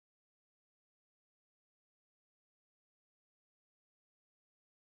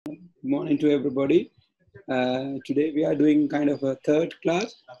Good morning to everybody. Today we are doing kind of a third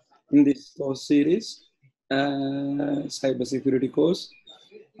class in this course series, cybersecurity course.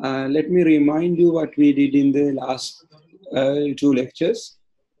 Let me remind you what we did in the last two lectures.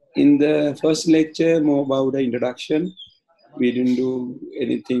 In the first lecture, more about the introduction. We didn't do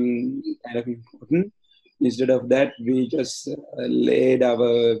anything kind of important. Instead of that, we just laid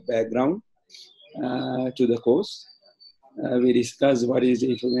our background to the course. We discussed what is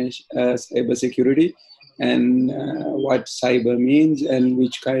information cyber security and what cyber means and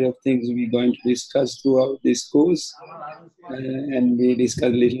which kind of things we're going to discuss throughout this course. And we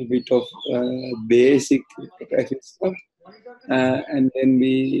discussed a little bit of basic cryptography stuff. And then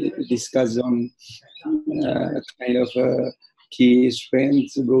we discussed on kind of key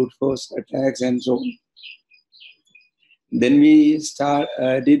strengths, brute force attacks, and so on. Then we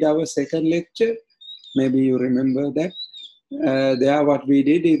did our second lecture. Maybe you remember that. There, what we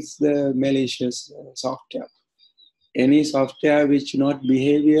did is the malicious software. Any software which not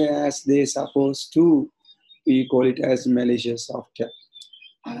behavior as they supposed to, we call it as malicious software.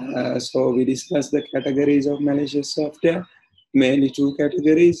 So we discussed the categories of malicious software, mainly two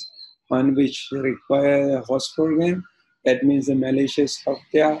categories. One which require a host program, that means the malicious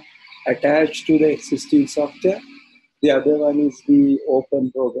software attached to the existing software. The other one is the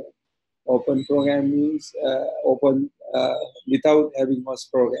open program. Open program means open without having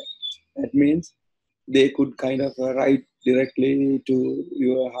host program. That means they could kind of write directly to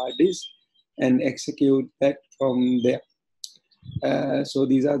your hard disk and execute that from there. So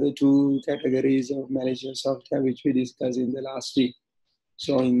these are the two categories of malicious software which we discussed in the last week.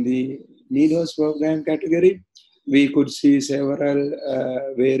 So in the need host program category, we could see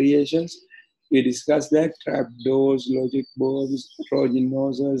several variations. We discussed that trapdoors, logic bombs, Trojan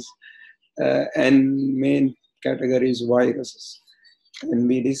horses, and main category is viruses. And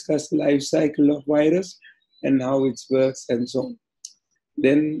we discussed the life cycle of virus and how it works and so on.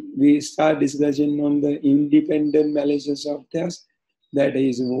 Then we start discussion on the independent malicious softwares, that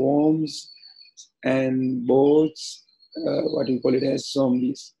is worms and bots, what we call it as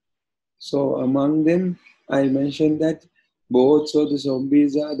zombies. So among them, I mentioned that bots or the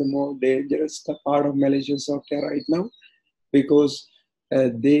zombies are the more dangerous part of malicious software right now, because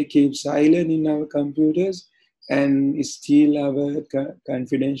they keep silent in our computers and steal our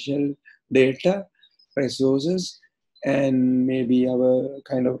confidential data, resources, and maybe our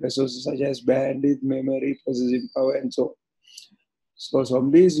kind of resources such as bandwidth, memory, processing power, and so on. So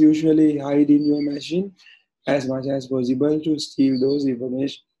zombies usually hide in your machine as much as possible to steal those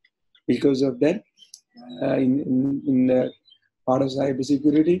information. Because of that, in the part of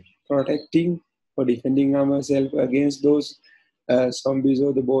cybersecurity, protecting or defending ourselves against those zombies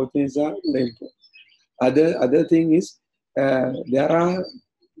or the botnets are very important. Other thing is there are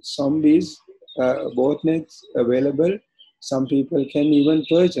zombies botnets available. Some people can even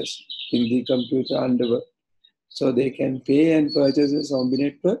purchase in the computer underworld, so they can pay and purchase a zombie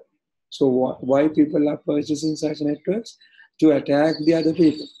network. So why people are purchasing such networks? To attack the other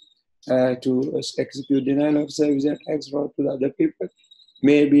people, to execute denial of service attacks to the other people,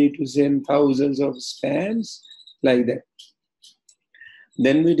 maybe to send thousands of spams like that.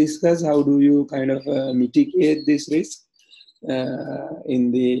 Then we discuss how do you kind of mitigate this risk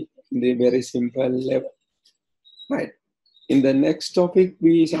in the very simple level. Right. In the next topic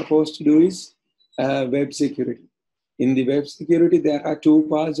we supposed to do is web security. In the web security, there are two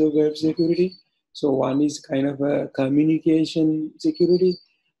parts of web security. So one is kind of a communication security.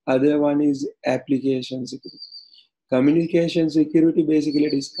 Other one is application security. Communication security basically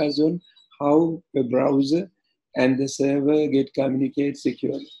discusses on how the browser and the server get communicate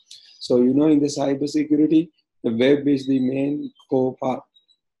securely. So in the cyber security, the web is the main core part.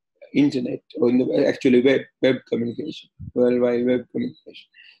 Internet, or actually web communication, World Wide Web communication.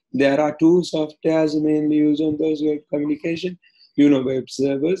 There are two softwares mainly used on those web communication, web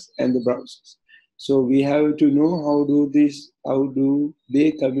servers and the browsers. So we have to know how do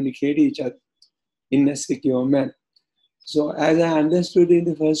they communicate each other in a secure manner. So as I understood in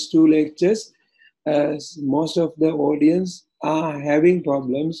the first two lectures, most of the audience are having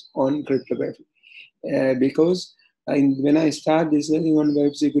problems on cryptography because when I start discussing on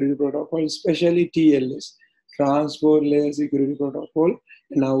web security protocol, especially TLS, Transport Layer Security Protocol,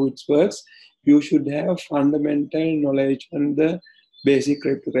 and how it works, you should have fundamental knowledge on the basic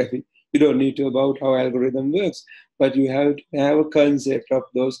cryptography. You don't need to about how algorithm works, but you have to have a concept of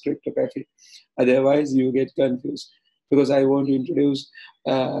those cryptography. Otherwise, you get confused. Because I want to introduce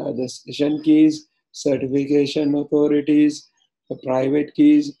the session keys, certification authorities, the private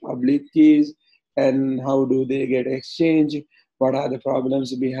keys, public keys, and how do they get exchanged, what are the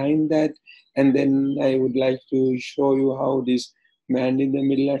problems behind that, and then I would like to show you how this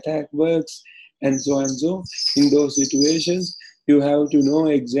man-in-the-middle attack works, and so and so. In those situations, you have to know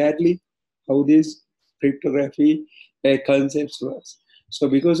exactly how this cryptography concepts works. So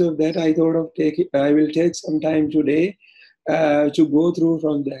because of that, I thought of I will take some time today to go through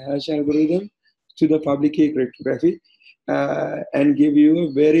from the hash algorithm to the public key cryptography and give you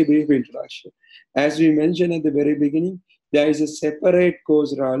a very brief introduction. As we mentioned at the very beginning, there is a separate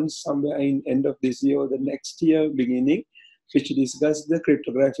course run somewhere in end of this year or the next year beginning, which discuss the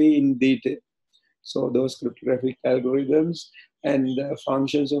cryptography in detail. So those cryptographic algorithms and the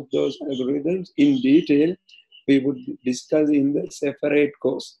functions of those algorithms in detail, we would discuss in the separate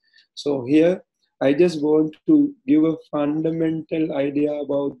course. So here, I just want to give a fundamental idea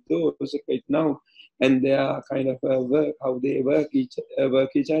about those right now, and their kind of work, how they work each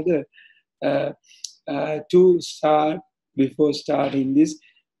other. Uh, to start, before starting this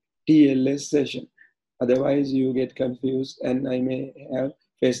TLS session. Otherwise, you get confused, and I may have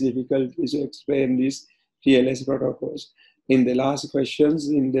face difficulties to explain these TLS protocols. In the last questions,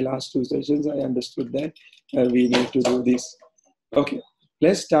 in the last two sessions, I understood that we need to do this. Okay,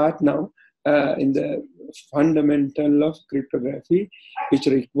 let's start now in the fundamental of cryptography, which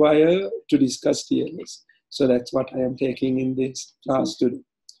require to discuss TLS. So that's what I am taking in this class today.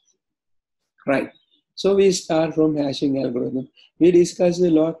 Right. So we start from hashing algorithm. We discussed a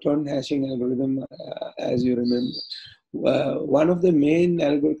lot on hashing algorithm, as you remember. One of the main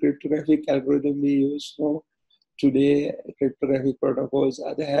cryptographic algorithm we use for today cryptographic protocols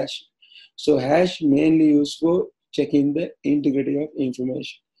are the hash. So hash mainly used for checking the integrity of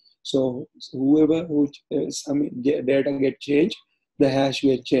information. So whoever some data get changed, the hash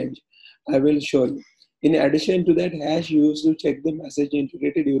get changed. I will show you. In addition to that, hash used to check the message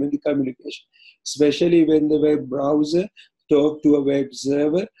integrity during the communication, especially when the web browser talk to a web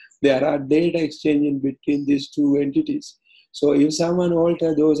server. There are data exchanging between these two entities. So if someone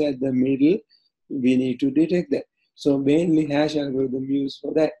alter those at the middle, we need to detect that. So mainly hash algorithm used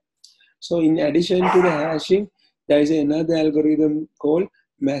for that. So in addition to the hashing, there is another algorithm called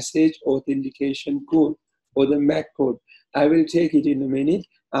message authentication code, or the MAC code. I will take it in a minute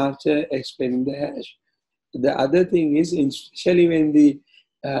after explaining the hash. The other thing is, especially when the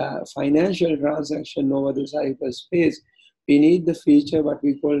financial transaction over the cyberspace, we need the feature what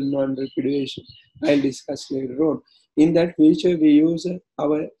we call non-repudiation. I'll discuss later on. In that feature, we use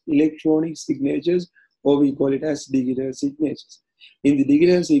our electronic signatures, or we call it as digital signatures. In the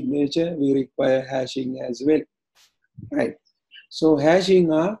digital signature, we require hashing as well, right? So hashing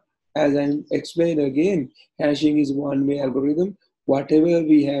as I explained again, hashing is one-way algorithm. Whatever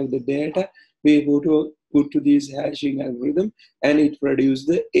we have the data, we put to this hashing algorithm, and it produces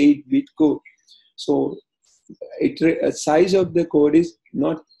the 8-bit code. So size of the code is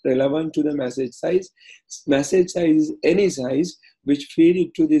not relevant to the message size. Message size is any size which feed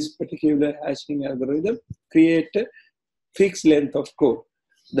it to this particular hashing algorithm, create a fixed length of code.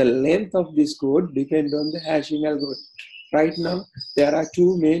 The length of this code depends on the hashing algorithm. Right now, there are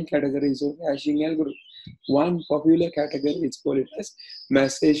two main categories of hashing algorithm. One popular category is called it as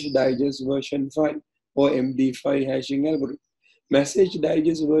Message Digest version 5, or MD5 hashing algorithm. Message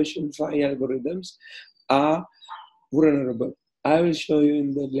Digest version 5 algorithms are vulnerable. I will show you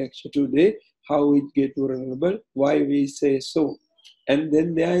in the lecture today how it gets vulnerable, why we say so. And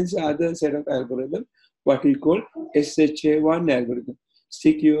then there is other set of algorithm, what we call SHA-1 algorithm,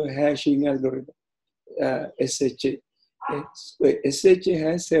 secure hashing algorithm, SHA. SHA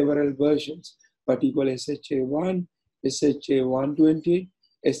has several versions, what we call SHA-1, SHA-120,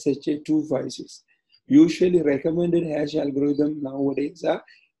 SHA-256. Usually recommended hash algorithm nowadays are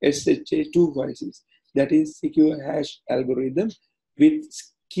SHA-256. That is secure hash algorithm with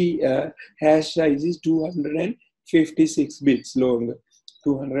key hash size is 256 bits longer.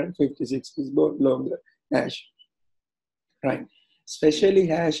 256 is longer hash. Right. Especially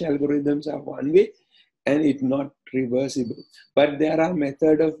hash algorithms are one way and it's not reversible. But there are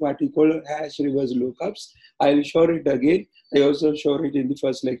methods of what we call hash reverse lookups. I will show it again. I also showed it in the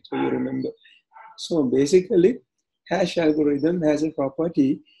first lecture, you remember. So basically, hash algorithm has a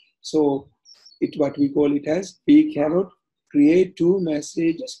property. So it what we call it as, we cannot create two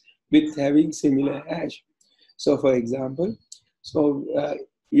messages with having similar hash. So for example, so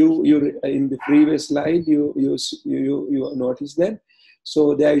you in the previous slide you notice that.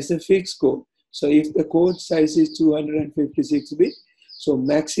 So there is a fixed code. So if the code size is 256 bit, so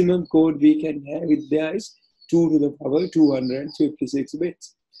maximum code we can have it there is 2 to the power 256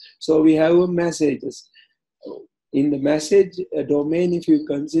 bits. So we have messages. In the message domain, if you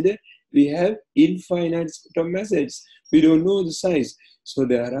consider, we have infinite set of messages. We don't know the size. So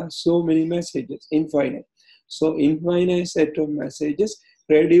there are so many messages, infinite. So infinite set of messages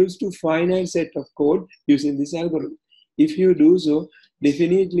reduced to finite set of code using this algorithm. If you do so,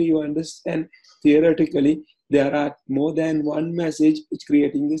 definitely you understand theoretically there are more than one message which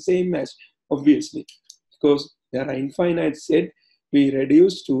creating the same message, obviously. Because there are infinite set, we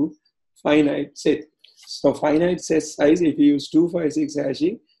reduce to finite set. So finite set size, if you use 256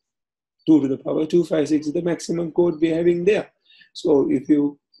 hashing, 2 to the power 256 is the maximum code we're having there. So if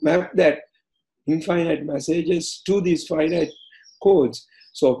you map that infinite messages to these finite codes,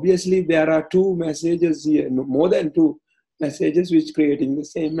 so obviously there are two messages here, more than two messages which creating the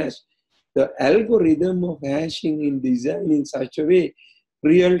same mesh. The algorithm of hashing in design in such a way,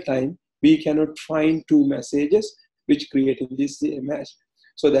 real time, we cannot find two messages which creating this same hash.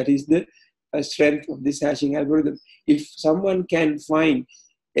 So that is the strength of this hashing algorithm. If someone can find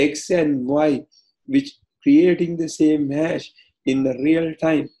X and Y which creating the same hash in the real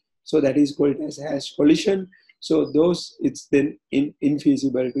time, so that is called as hash collision. So those, it's then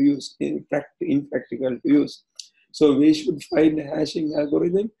infeasible to use, impractical to use. So we should find a hashing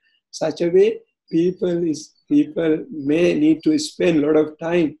algorithm such a way people may need to spend a lot of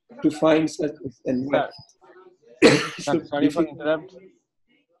time to find such and what. Sir, sorry for interrupt.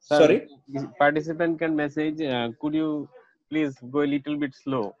 Sir, Sorry. participant can message. Could you please go a little bit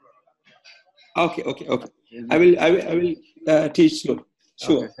slow? Okay. I will teach you. Okay,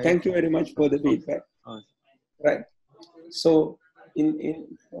 Sure. thank Thank you very much for the feedback. you. Right. So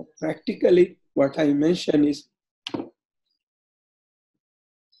in practically what I mentioned is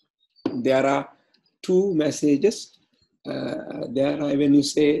there are two messages. When you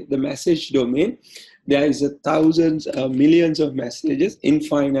say the message domain, there is thousands, millions of messages,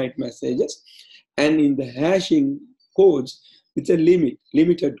 infinite messages. And in the hashing codes, it's a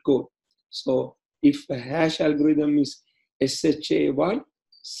limited code. So if a hash algorithm is SHA-1,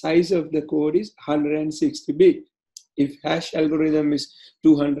 size of the code is 160 bit. If hash algorithm is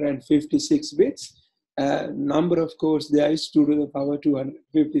 256 bits, number of codes there is 2 to the power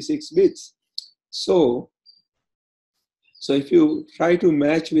 256 bits. So if you try to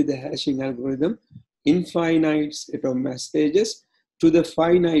match with the hashing algorithm, infinite set of messages to the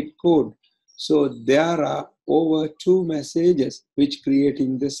finite code. So there are over two messages which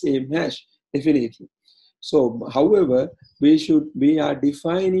creating the same hash, definitely. So, however, we are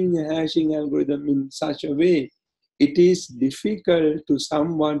defining a hashing algorithm in such a way, it is difficult to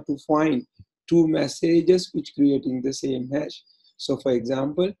someone to find two messages which creating the same hash. So, for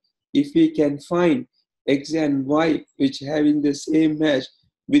example, if we can find X and Y which having the same hash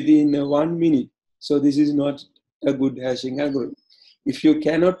within 1 minute, so this is not a good hashing algorithm. If you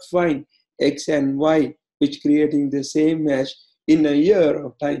cannot find X and Y which creating the same hash in a year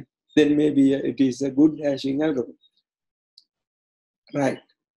of time, then maybe it is a good hashing algorithm. Right.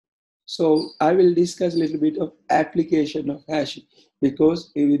 So I will discuss a little bit of application of hashing,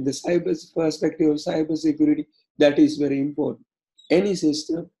 because in the cyber perspective of cybersecurity, that is very important. Any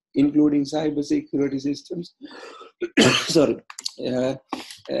system, including cybersecurity systems, sorry, uh,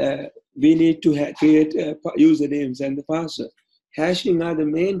 we need to create usernames and the password. Hashing are the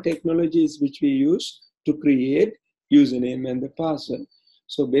main technologies which we use to create username and the password.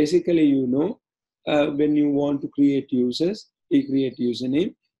 So basically, when you want to create users, we create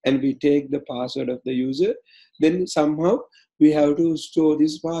username and we take the password of the user. Then somehow we have to store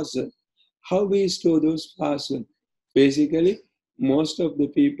this password. How we store those passwords? Basically, most of the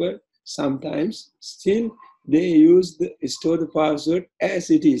people sometimes still they store the password as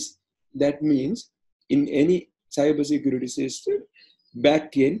it is. That means in any cybersecurity system,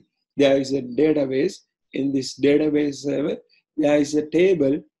 backend, there is a database. In this database server, there is a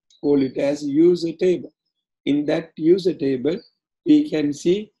table, call it as user table. In that user table, we can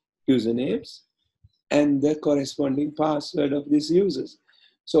see usernames and the corresponding password of these users.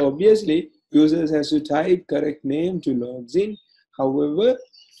 So obviously, users has to type correct name to log in. However,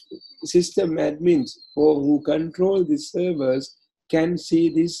 system admins or who control the servers can see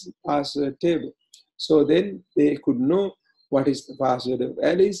this password table. So then they could know what is the password of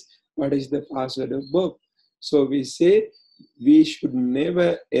Alice, what is the password of Bob. So we say we should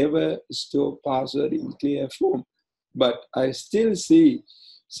never ever store password in clear form. But I still see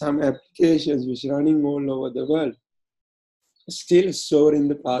some applications which are running all over the world still storing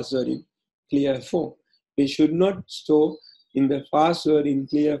the password in clear form. We should not store in the password in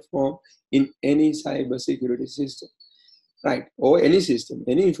clear form in any cybersecurity system, right? Or any system,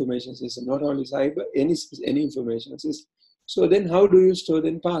 any information system, not only cyber, any information system. So then how do you store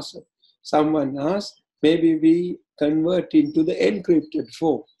the password? Someone asked, maybe we convert into the encrypted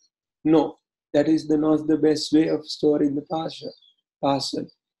form. No, that is not the best way of storing the password.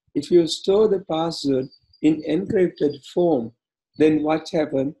 If you store the password in encrypted form, then what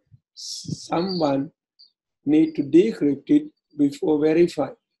happens? Someone need to decrypt it before verify.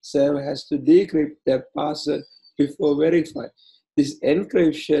 Server has to decrypt the password before verify. This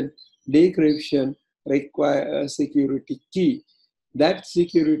decryption require a security key. That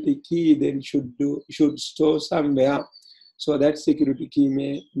security key then should store somewhere. So that security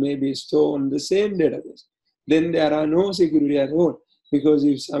key may be stored on the same database. Then there are no security at all, because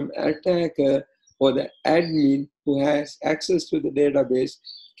if some attacker or the admin who has access to the database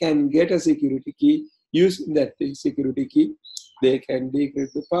can get a security key, using that security key, they can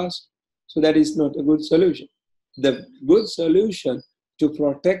decrypt the password. So that is not a good solution. The good solution to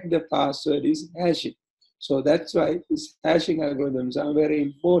protect the password is hashing. So that's why these hashing algorithms are very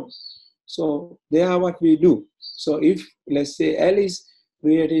important. So they are what we do. So if, let's say, Alice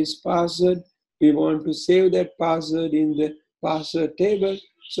created his password, we want to save that password in the password table.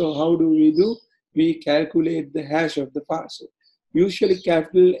 So how do? We calculate the hash of the password. Usually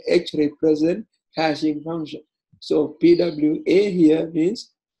capital H represent hashing function. So PWA here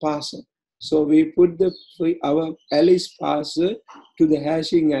means password. So we put our Alice password to the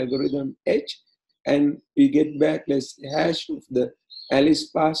hashing algorithm H, and we get back, let's say, hash of the Alice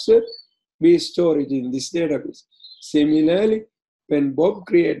password. We store it in this database. Similarly, when Bob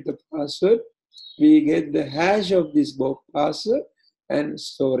creates the password, we get the hash of this Bob password and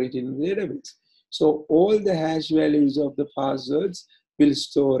store it in the database. So all the hash values of the passwords will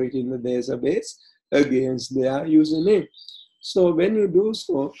store it in the database against their username. So when you do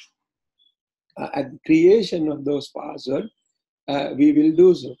so, at the creation of those passwords, we will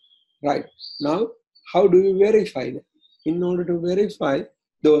do so. Right. Now, how do we verify them? In order to verify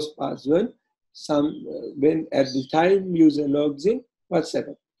those passwords, when at the time user logs in, what's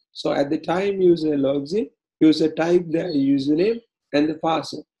happened? So at the time user logs in, user type the username and the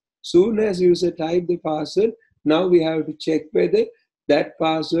password. Soon as user type the password, now we have to check whether that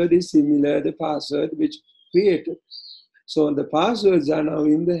password is similar to the password which created. So the passwords are now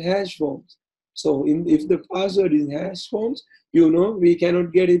in the hash forms. So if the password is hash forms, we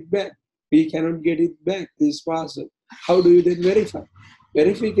cannot get it back. We cannot get it back, this password. How do you then verify?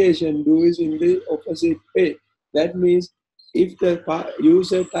 Verification is in the opposite way. That means if the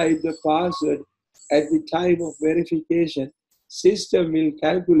user type the password at the time of verification, system will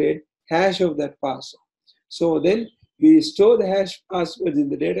calculate hash of that password. So then we store the hash passwords in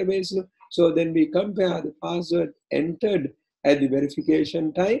the database. So then we compare the password entered at the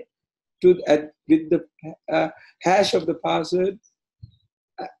verification time with the hash of the password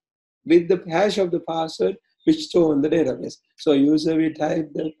which store in the database. So user will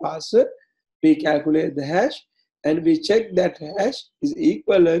type the password, we calculate the hash, and we check that hash is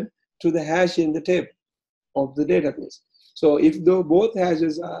equivalent to the hash in the table of the database. So if both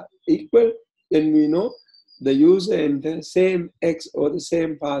hashes are equal, then we know the user entered same X or the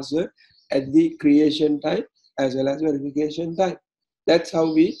same password at the creation time as well as verification time. That's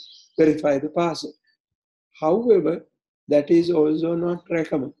how we verify the password. However, that is also not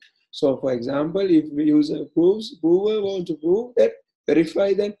recommended. So for example, if the user prover wants to prove that,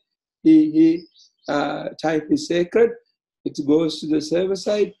 verify that he type is sacred, it goes to the server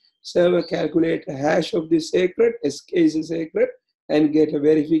side, server calculate a hash of the sacred, SK is a sacred, and get a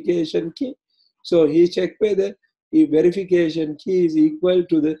verification key. So he check whether the verification key is equal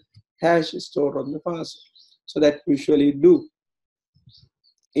to the hash stored on the password. So that usually do.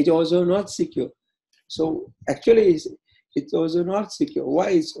 It's also not secure. So actually, it's also not secure.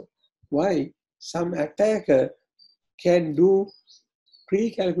 Why so? Why? Some attacker can do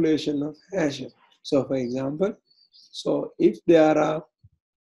pre-calculation of hash. So for example, so if there are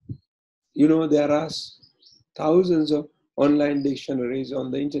thousands of online dictionaries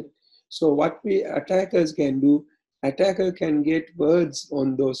on the internet. So what attackers can do, attacker can get words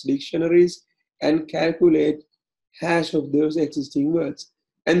on those dictionaries and calculate hash of those existing words.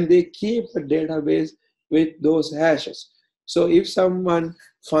 And they keep a database with those hashes. So if someone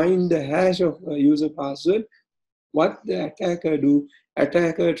find the hash of a user password, what the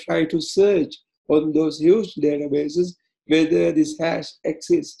attacker try to search on those huge databases whether this hash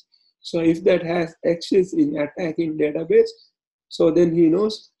exists. So if that hash exists in attacking database, so then he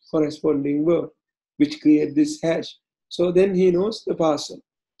knows corresponding word which create this hash. So then he knows the password.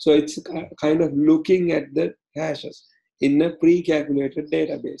 So it's kind of looking at the hashes in a pre-calculated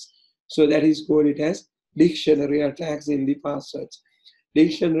database. So that is called it as dictionary attacks in the passwords.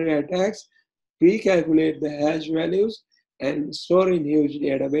 Dictionary attacks pre-calculate the hash values and store in huge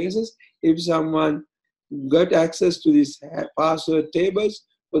databases. If someone got access to these password tables,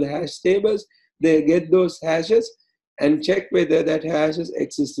 for the hash tables. They get those hashes and check whether that hashes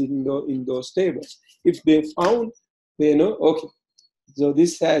exist in those tables. If they found, they know, okay, so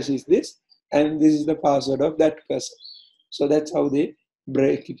this hash is this, and this is the password of that person. So that's how they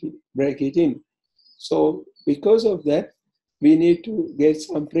break it in. So because of that, we need to get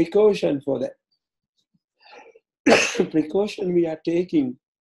some precaution for that. Precaution we are taking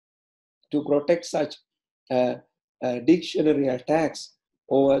to protect such dictionary attacks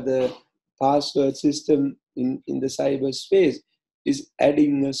over the password system in the cyberspace is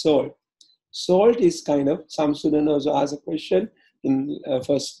adding a salt. Salt is kind of, some students also ask a question in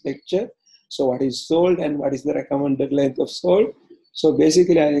first lecture. So what is salt and what is the recommended length of salt? So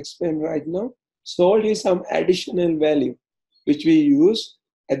basically I'll explain right now. Salt is some additional value which we use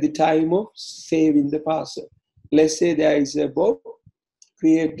at the time of saving the password. Let's say there is a Bob,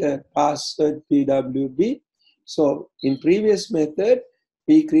 create a password PWP. So in previous method,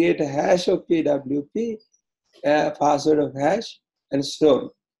 we create a hash of PWP, a password of hash, and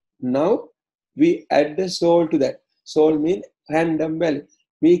store. Now we add the sol to that. Sol means random value.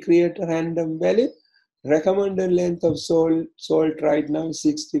 We create a random value. Recommended length of salt right now is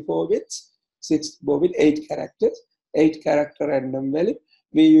 64 bits, 64 bit, 8 characters, 8 character random value.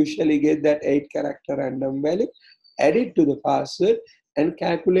 We usually get that 8 character random value, add it to the password, and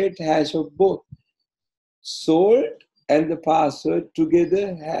calculate hash of both salt and the password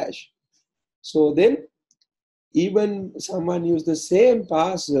together hash. So then even someone used the same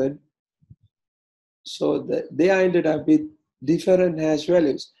password, so they ended up with different hash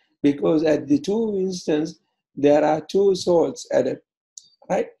values because at the two instances there are two salts added,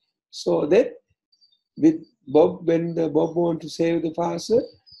 right? So then with Bob, when the Bob want to save the password,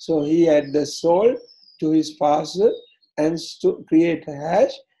 so he add the salt to his password and create a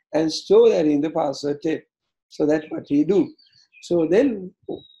hash and store that in the password table. So that's what he do. So then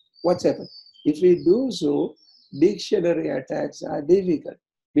what's happened? If we do so, dictionary attacks are difficult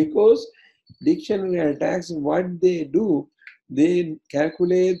because dictionary attacks, what they do, they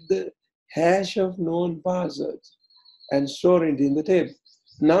calculate the hash of known passwords and store it in the table.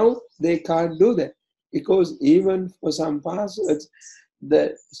 Now they can't do that because even for some passwords,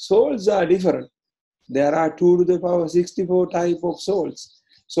 the souls are different. There are 2 to the power 64 type of souls.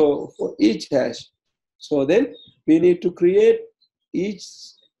 So for each hash. So then we need to create each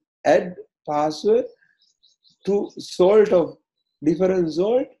add password to salt of different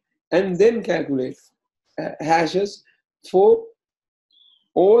salt and then calculate hashes for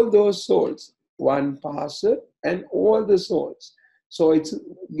all those salts, one password and all the salts. So it's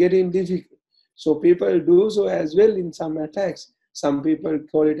getting difficult. So people do so as well in some attacks. Some people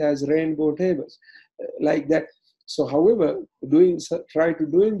call it as rainbow tables, like that. So however, try to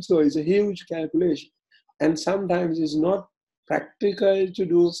doing so is a huge calculation. And sometimes it's not practical to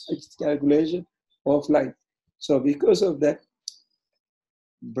do such calculation offline. So because of that,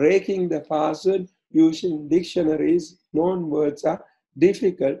 breaking the password using dictionaries, known words are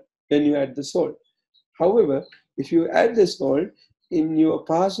difficult when you add the salt. However, if you add the salt in your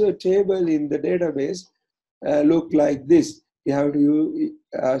password table in the database, look like this. You have to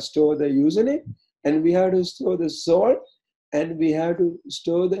store the username, and we have to store the salt, and we have to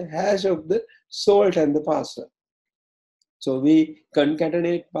store the hash of the salt and the password. So we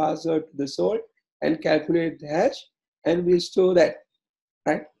concatenate password to the salt and calculate the hash, and we store that.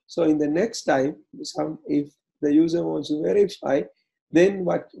 Right? So in the next time, if the user wants to verify, then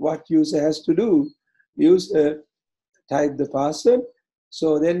what user has to do? User type the password.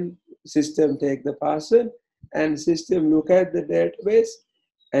 So then system take the password and system look at the database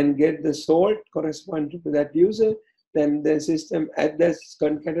and get the salt corresponding to that user. Then the system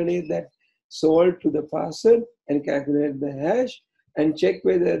concatenate that salt to the password and calculate the hash and check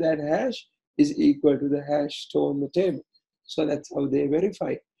whether that hash is equal to the hash stored on the table. So that's how they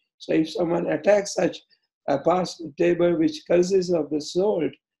verify. So if someone attacks such a password table which consists of the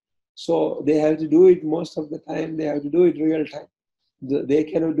salt, so they have to do it most of the time, they have to do it real time. They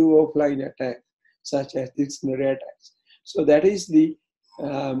cannot do offline attacks, such as dictionary attacks. So that is the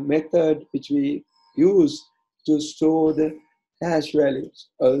method which we use to store the hash values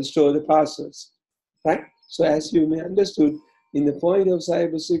or store the passwords, right? So as you may understood, in the point of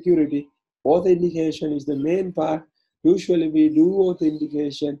cybersecurity, authentication is the main part. Usually we do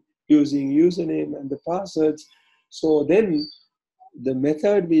authentication using username and the passwords. So then the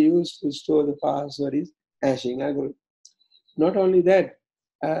method we use to store the password is hashing algorithm. Not only that,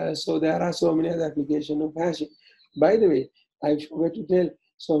 so there are so many other applications of hashing. By the way, I forgot to tell.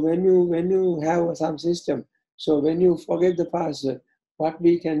 So when you have some system, so when you forget the password, what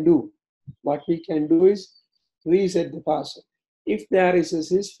we can do is reset the password. If there is a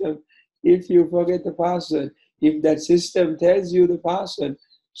system, if you forget the password, if that system tells you the password,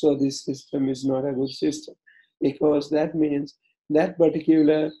 so this system is not a good system, because that means that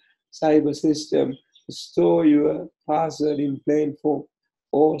particular cyber system store your password in plain form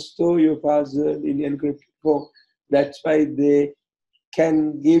or store your password in encrypted form. That's why they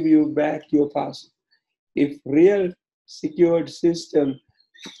can give you back your password. If real secured system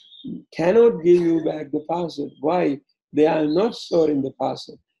cannot give you back the password. Why? They are not storing the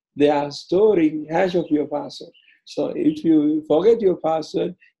password. They are storing hash of your password. So if you forget your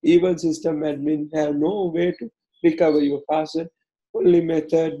password, even system admin have no way to recover your password. Only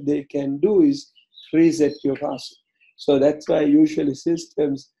method they can do is reset your password. So that's why usually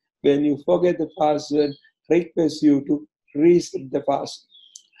systems, when you forget the password, request you to reset the password.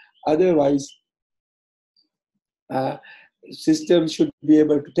 Otherwise, uh, systems should be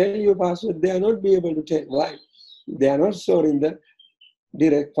able to tell you password. They are not be able to tell. Why? They are not storing the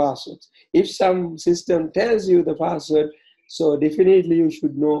direct passwords. If some system tells you the password, so definitely you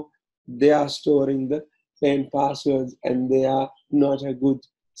should know they are storing the plain passwords and they are not a good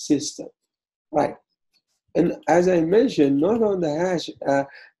system. Right. And as I mentioned, not on the hash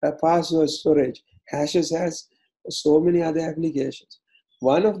password storage, hashes has so many other applications.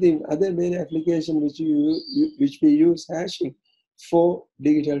 One of the other main application which we use hashing for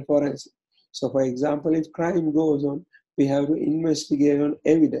digital forensic. So, for example, if crime goes on, we have to investigate on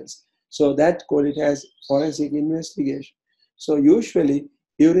evidence. So that call it as forensic investigation. So usually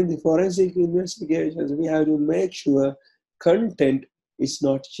during the forensic investigations, we have to make sure content is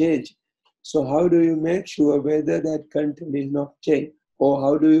not changed. So how do you make sure whether that content is not changed? Or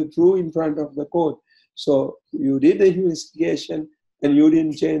how do you prove in front of the court? So you did the investigation and you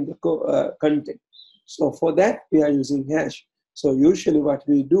didn't change the content. So for that, we are using hash. So usually what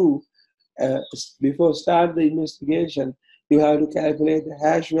we do before start the investigation, you have to calculate the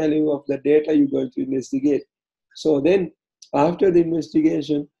hash value of the data you're going to investigate. So then after the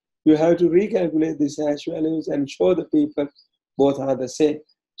investigation, you have to recalculate these hash values and show the people both are the same.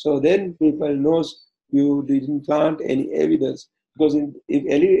 So then people knows you didn't plant any evidence, because if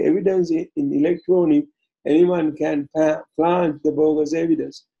any evidence in electronic, anyone can plant the bogus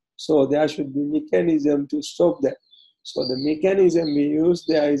evidence. So there should be mechanism to stop that. So the mechanism we use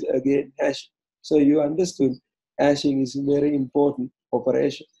there is again hashing. So you understood hashing is a very important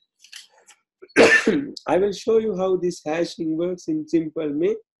operation. I will show you how this hashing works in simple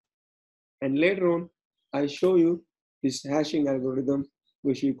way, and later on I show you this hashing algorithm,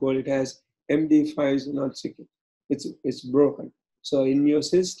 which we call it as MD5 is not secure. It's broken. So in your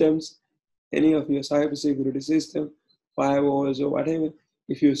systems, any of your cybersecurity system, firewalls or whatever,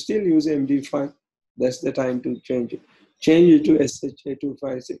 if you still use MD5, that's the time to change it. Change it to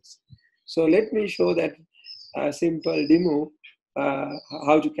SHA-256. So let me show that simple demo,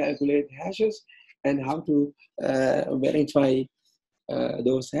 how to calculate hashes and how to verify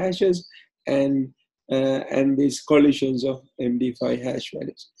those hashes and these collisions of MD5 hash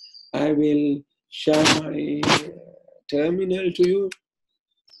values. I will share my terminal to you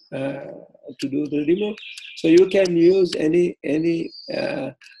to do the demo. So you can use any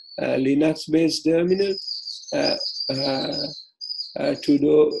Linux-based terminal uh, uh,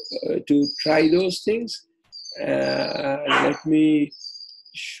 to try those things. Let me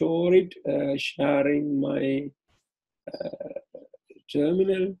show it, sharing my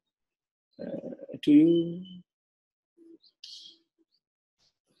terminal to you.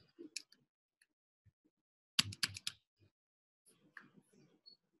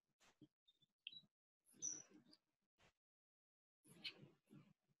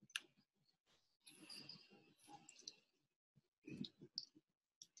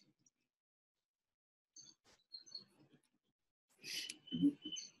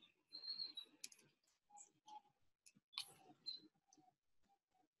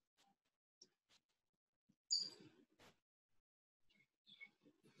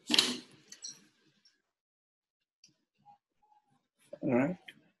 All right.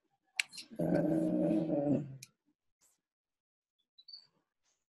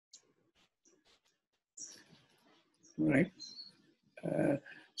 All right.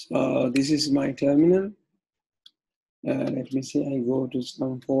 So this is my terminal. Let me see, I go to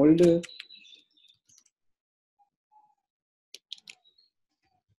some folder.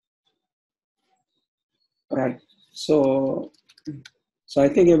 Right. So I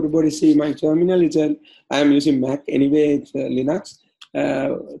think everybody see my terminal. I'm using Mac anyway. It's Linux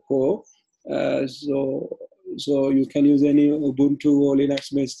core. So you can use any Ubuntu or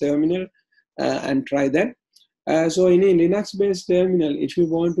Linux-based terminal and try that. So in a Linux-based terminal, if you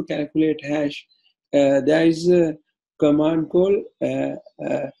want to calculate hash, there is a command called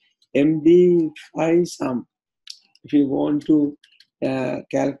MD5 sum. If you want to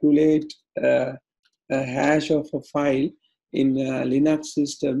calculate a hash of a file in Linux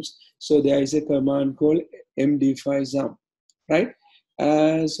systems, so there is a command called MD5 sum, right?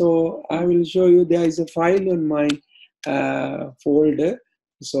 So I will show you there is a file on my folder.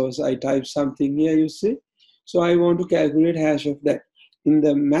 So I type something here, you see. So I want to calculate hash of that. In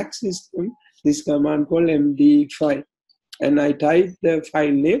the Mac system, this command called MD5. And I type the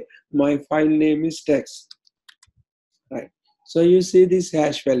file name. My file name is text, right? So you see this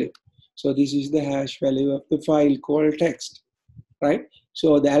hash value. So this is the hash value of the file called text, right?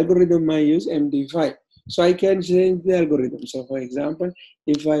 So the algorithm I use MD5. So I can change the algorithm. So for example,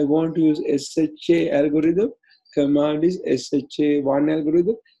 if I want to use SHA algorithm, command is SHA1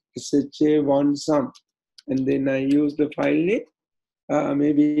 algorithm, SHA1 sum. And then I use the file name.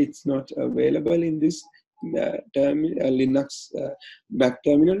 Maybe it's not available in this Linux Mac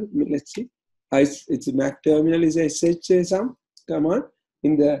terminal. Let's see. It's Mac terminal is SHA sum command.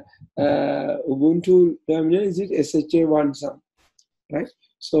 In the Ubuntu terminal is it SHA1 sum, right?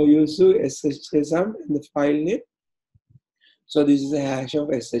 So you do SHA sum in the file name. So this is the hash of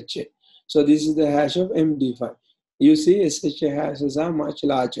SHA. So this is the hash of MD5. You see SHA hashes are much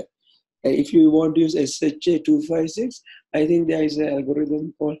larger. If you want to use SHA256, I think there is an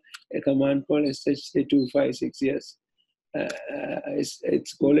algorithm called a command called SHA256. Yes,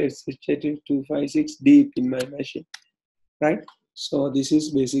 it's called SHA256 deep in my machine, right? So this is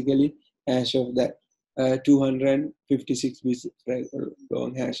basically hash of that 256 bits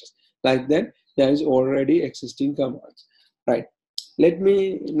long hashes. Like that, there is already existing commands, right? Let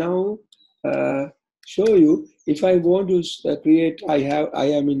me now show you. If I want to create, I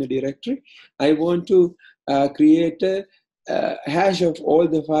am in a directory. I want to create a hash of all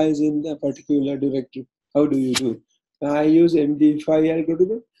the files in the particular directory. How do you do? I use MD5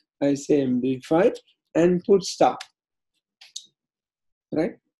 algorithm. I say MD5 and put star,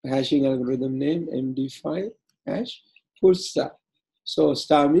 right? Hashing algorithm name MD5 hash put star. So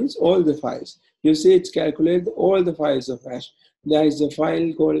star means all the files. You see it's calculated all the files of hash. There is a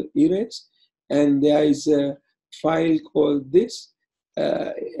file called erase, and there is a file called this,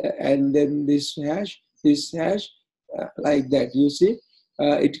 and then this hash, like that. You see,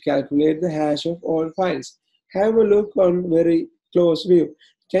 it calculates the hash of all files. Have a look on very close view.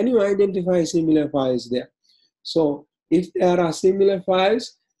 Can you identify similar files there? So if there are similar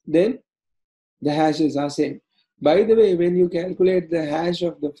files, then the hashes are same. By the way, when you calculate the hash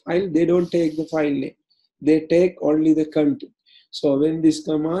of the file, they don't take the file name. They take only the content. So when these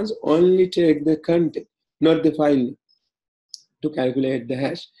commands only take the content, not the file name, to calculate the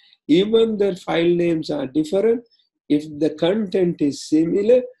hash. Even the file names are different. If the content is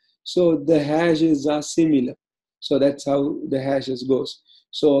similar, so the hashes are similar. So that's how the hashes goes.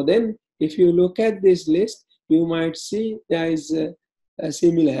 So then if you look at this list, you might see there is a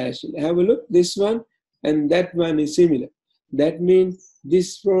similar hash. Have a look, this one and that one is similar. That means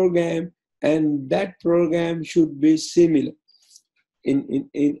this program and that program should be similar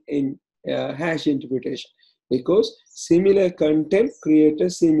in hash interpretation, because similar content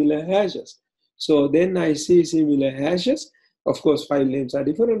creates similar hashes. So then I see similar hashes. Of course, file names are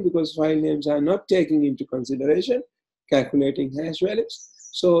different because file names are not taking into consideration calculating hash values.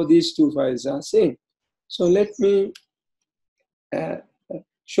 So these two files are same. So let me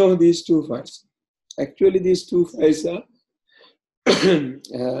show these two files. Actually, these two files are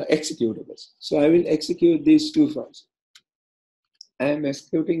executables. So I will execute these two files. I am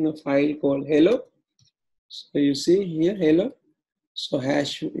executing a file called hello. So you see here, hello. So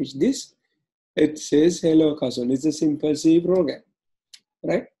hash is this. It says hello cousin. It's a simple C program,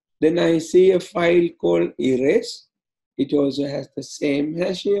 right? Then I see a file called erase. It also has the same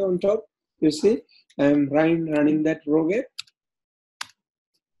hash here on top. You see, I'm running that program.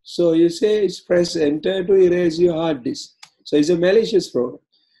 So you say it's press enter to erase your hard disk. So it's a malicious program.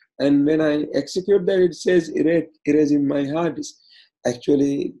 And when I execute that, it says erasing my hard disk.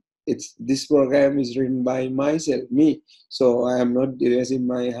 Actually, this program is written by myself, me. So I am not erasing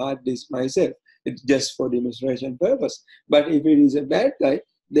my hard disk myself. It's just for demonstration purpose. But if it is a bad guy,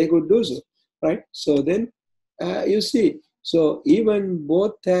 they could do so, right? So then you see, so even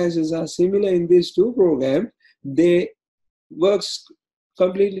both hashes are similar in these two programs, they works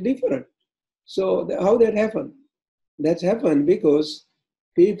completely different. So how that happened? That happened because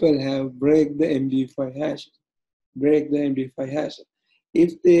people have break the MD5 hash.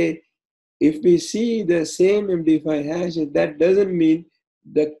 If we see the same MD5 hash, that doesn't mean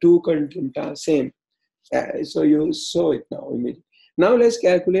the two content are same. So you saw it now immediately. Now let's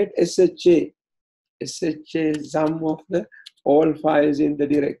calculate SHA. SHA sum of the all files in the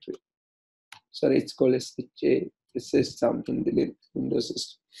directory. Sorry, it's called SHA sum in the Windows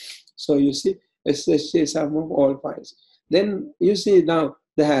system. So you see SHA sum of all files. Then you see now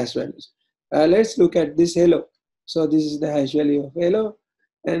the hash values. Let's look at this hello. So this is the hash value of hello.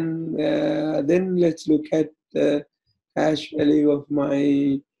 And then let's look at the hash value of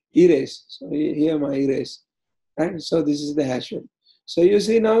my erase. So here my erase. Right? So this is the hash value. So you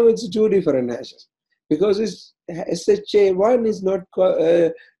see now it's two different hashes because it's SHA1 is not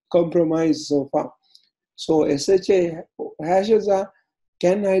compromised so far. So SHA hashes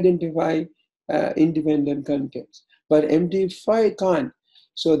can identify independent contents, but MD5 can't.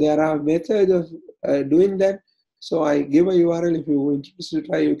 So there are methods of doing that. So I give a URL. If you're interested to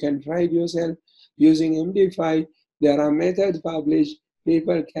try, you can try it yourself using MD5. There are methods published.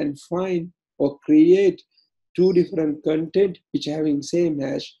 People can find or create two different content which are having same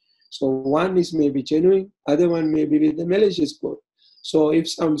hash. So one is maybe genuine, other one may be with the malicious code. So if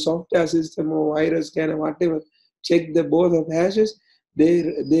some software system or virus can or whatever check the both of hashes,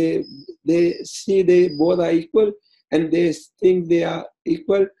 they see they both are equal and they think they are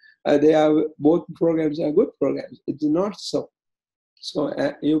equal. They are both programs are good programs. It's not so. So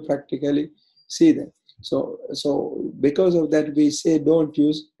you practically see that. So because of that, we say don't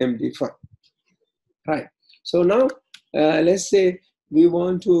use MD5. Right. So now let's say we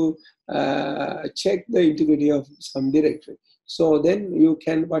want to check the integrity of some directory. So then you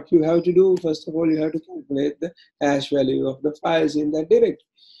can, what you have to do, first of all, you have to calculate the hash value of the files in that directory.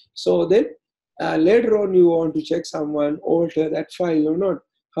 So then later on you want to check someone alter that file or not.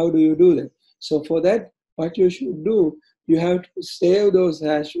 How do you do that? So for that, what you should do, you have to save those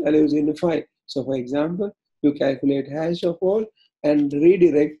hash values in the file. So for example, you calculate hash of all and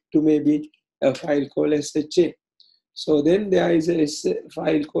redirect to maybe a file called SHA. So then there is a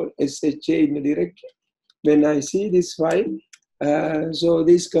file called SHA in the directory. When I see this file, so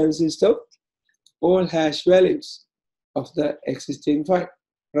this consists of all hash values of the existing file.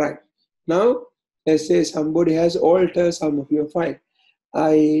 Right. Now, let's say somebody has altered some of your file.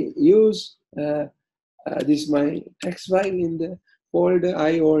 I use this my text file in the folder,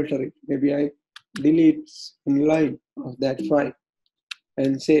 I alter it. Maybe I delete one line of that file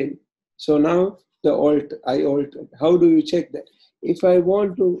and save. So now the I altered. How do you check that? If I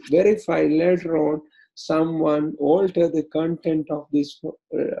want to verify later on someone alter the content of this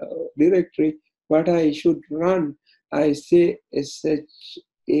directory, what I should run, I say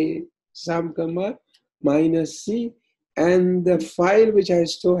SHA sum comma minus C and the file which I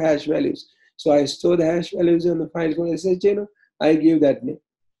store hash values. So I store the hash values on the file called SHA, I give that name.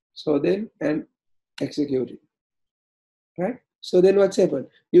 So then and execute it. Right? So then what's happened?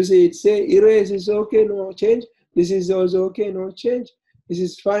 You see it say erase is okay, no change. This is also okay, no change. This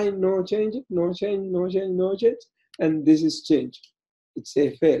is fine, no change, no change, no change, no change. And this is change. It's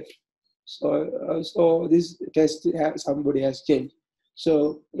a fail. So this test somebody has changed.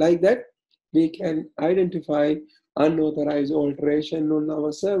 So like that, we can identify unauthorized alteration on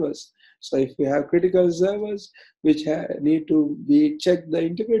our servers. So if we have critical servers which need to be checked the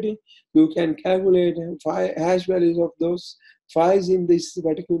integrity, you can calculate hash values of those files in this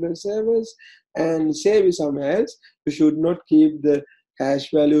particular servers and save it somewhere else. You should not keep the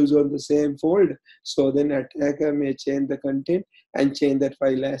hash values on the same folder. So then attacker may change the content and change that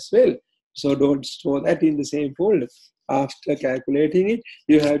file as well. So don't store that in the same folder. After calculating it,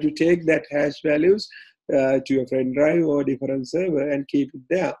 you have to take that hash values to your friend drive or different server and keep it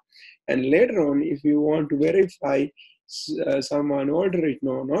there. And later on, if you want to verify someone alter it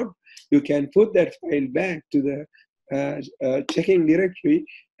or not, you can put that file back to the checking directory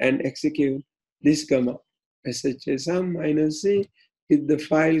and execute this command. SHA sum minus C if the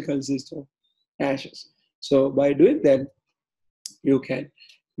file consists of hashes. So by doing that, you can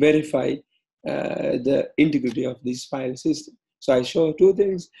verify the integrity of this file system. So I show two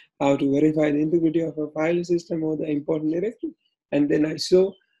things, how to verify the integrity of a file system or the important directory, and then I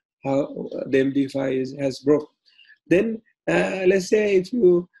show how the MD5 has broken. Then let's say if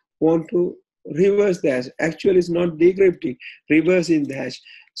you want to reverse the hash, actually it's not decrypting, reversing the hash.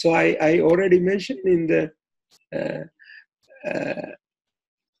 So I already mentioned in the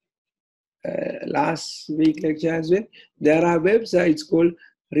last week lecture as well, there are websites called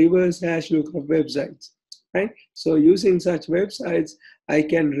reverse hash lookup websites, right? So using such websites, I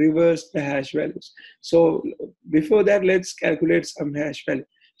can reverse the hash values. So before that, let's calculate some hash value.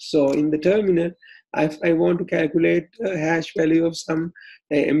 So in the terminal, if I want to calculate a hash value of some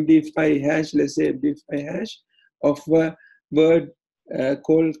MD5 hash, let's say MD5 hash of a word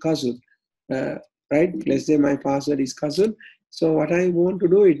called Kazun, right? Let's say my password is Kazun. So what I want to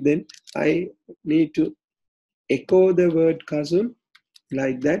do it then, I need to echo the word cousin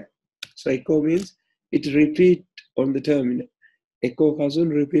like that. So echo means it repeat on the terminal. Echo cousin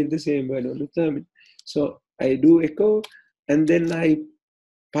repeat the same word on the terminal. So I do echo and then I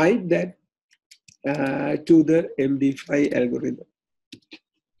pipe that to the MD5 algorithm.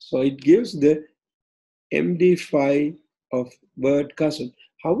 So it gives the MD5 of word cousin.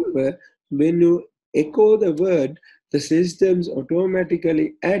 However, when you echo the word, the systems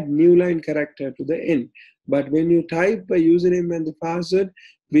automatically add new line character to the end. But when you type a username and the password,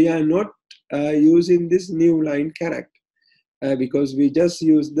 we are not using this new line character because we just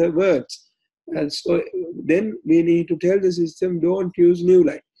use the words. And so then we need to tell the system, don't use new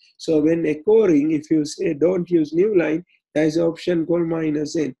line. So when echoing, if you say don't use new line, there is an option called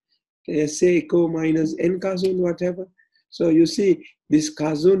 -n. Say echo -n cousin, whatever. So you see, this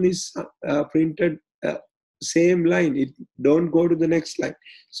cousin is printed same line. It don't go to the next line.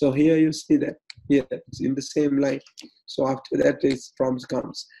 So here you see that here it's in the same line. So after that, its prompt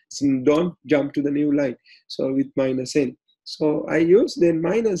comes. So don't jump to the new line. So with -n. So I use then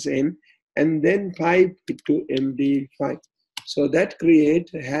 -n and then pipe it to MD5. So that create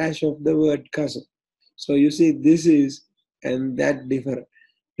a hash of the word cousin. So you see this is and that different.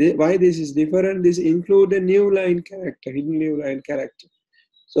 Why this is different? This include a new line character, hidden new line character.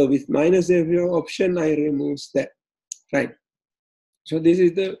 So with -f option, I remove that, right? So this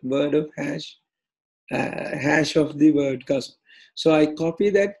is the word of hash, hash of the word cousin. So I copy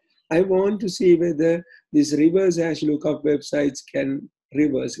that. I want to see whether this reverse hash lookup websites can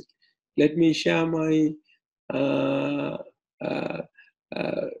reverse it. Let me share my uh, uh,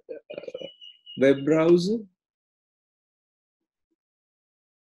 uh, web browser.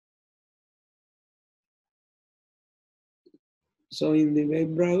 So in the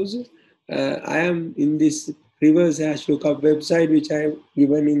web browser, I am in this reverse hash lookup website, which I have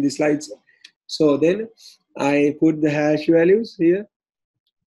given in the slides. So then I put the hash values here,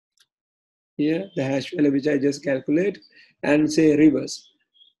 the hash value which I just calculate, and say reverse.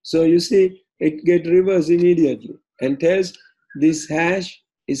 So you see, it get reverse immediately and tells this hash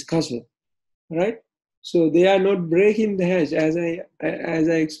is cousin, right? So they are not breaking the hash, as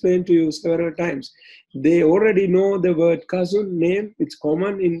I explained to you several times. They already know the word cousin name. It's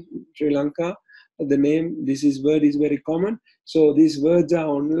common in Sri Lanka. The name, this is word is very common. So these words are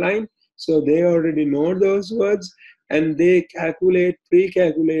online. So they already know those words and they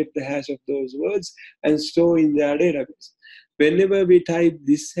pre-calculate the hash of those words and store in their database. Whenever we type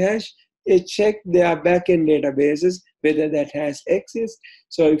this hash, they check their backend databases whether that hash exists.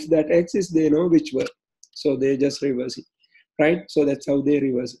 So if that exists, they know which word. So they just reverse it, right? So that's how they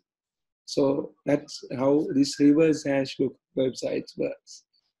reverse it. So that's how this reverse hash look websites works,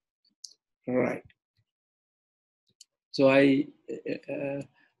 right? So I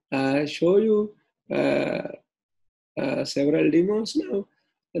show you several demos now.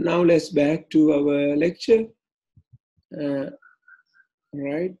 Now let's back to our lecture,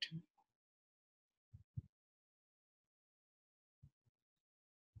 right?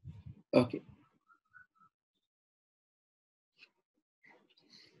 Okay.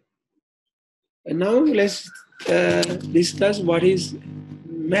 And now let's discuss what is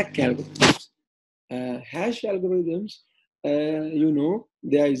MAC algorithms. Hash algorithms, you know,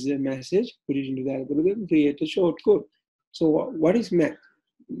 there is a message, put it into the algorithm, create a short code. So what is MAC?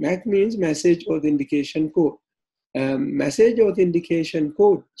 MAC means message authentication code. Message authentication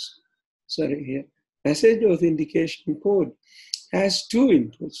codes, message authentication code has two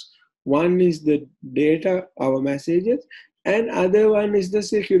inputs. One is the data, our messages, and other one is the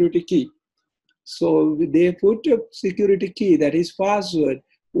security key. So they put a security key, that is password,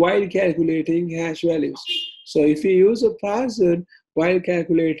 while calculating hash values. So if you use a password while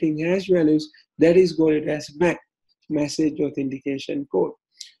calculating hash values, that is called as MAC, message authentication code.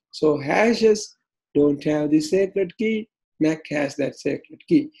 So hashes don't have the secret key, MAC has that secret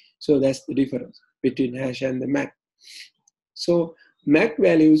key. So that's the difference between hash and the MAC. So MAC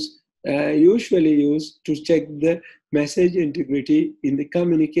values usually used to check the message integrity in the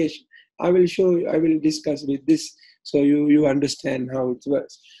communication. I will show you, I will discuss with this so you understand how it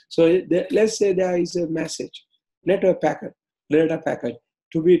works. So let's say there is a message, letter packet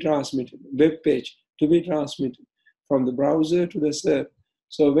to be transmitted, web page to be transmitted from the browser to the server.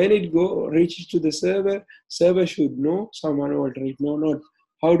 So when it reaches to the server should know, someone alter it, no, not.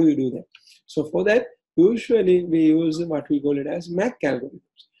 How do we do that? So for that, usually we use what we call it as MAC algorithms.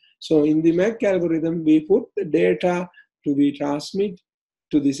 So in the MAC algorithm, we put the data to be transmitted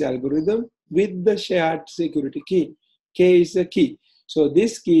to this algorithm with the shared security key. K is the key. So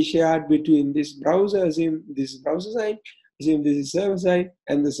this key shared between this browser, assume this is browser side, assume this is server side,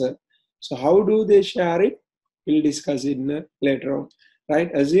 and the server. So how do they share it? We'll discuss it later on,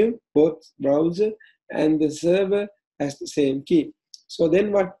 right? Assume both browser and the server has the same key. So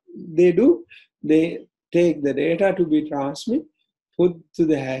then what they do, they take the data to be transmitted, put to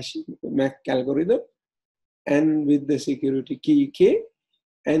the hash MAC algorithm, and with the security key K,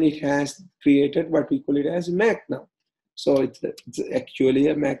 and it has created what we call it as MAC now. So it's actually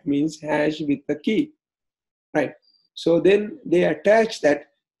a MAC means hash with a key, right? So then they attach that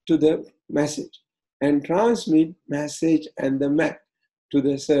to the message and transmit message and the MAC to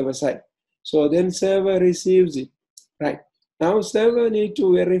the server side. So then server receives it, right? Now server need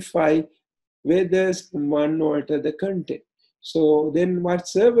to verify whether someone alter the content. So then what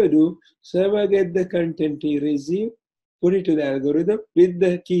server do? Server get the content he receive, put it to the algorithm with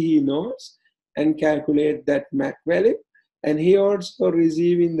the key he knows, and calculate that MAC value. And he also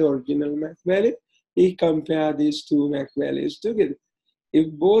receiving the original MAC value. He compare these two MAC values together.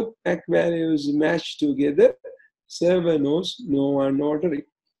 If both MAC values match together, server knows no one altered it.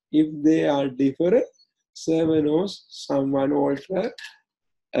 If they are different, server knows someone altered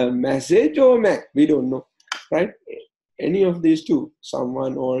a message or MAC. We don't know, right? Any of these two,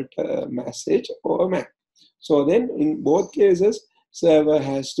 someone alter a message or a MAC. So then in both cases, server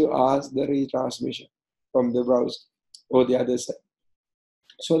has to ask the retransmission from the browser or the other side.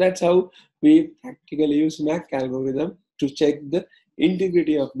 So that's how we practically use MAC algorithm to check the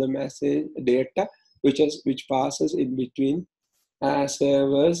integrity of the message data which passes in between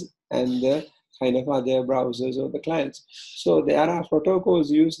servers and the kind of other browsers or the clients. So there are protocols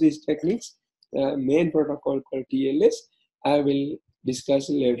use these techniques. Main protocol called TLS. I will discuss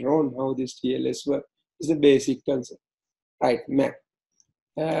later on how this TLS works. It's the basic concept, right? MAC.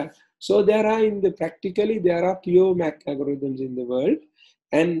 So there are practically there are pure MAC algorithms in the world,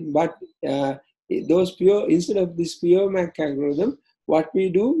 but those pure instead of this pure MAC algorithm, what we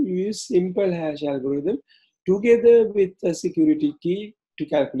do, we use simple hash algorithm together with a security key to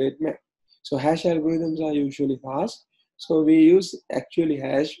calculate MAC. So hash algorithms are usually fast. So we use actually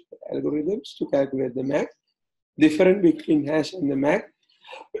hash algorithms to calculate the MAC. Different between hash and the MAC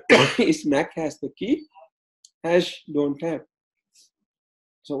is MAC has the key, hash don't have.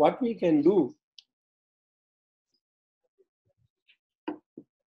 So what we can do,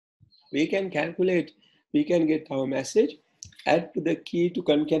 we can calculate, we can get our message, add to the key to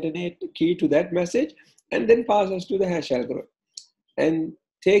concatenate the key to that message, and then pass us to the hash algorithm and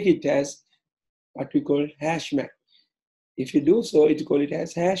take it as what we call hash MAC. If you do so, it call it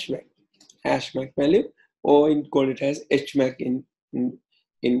as hash MAC value, or in call it as HMAC in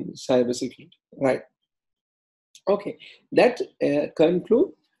cybersecurity, right? Okay, that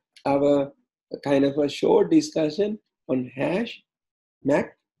conclude our kind of a short discussion on hash,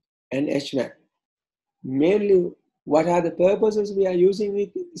 MAC, and HMAC. Mainly, what are the purposes we are using with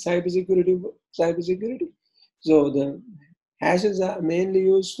cybersecurity? So the hashes are mainly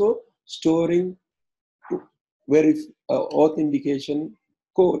used for storing authentication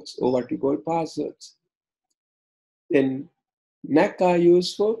codes, or what we call passwords. Then MAC are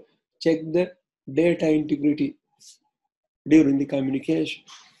used for check the data integrity during the communication,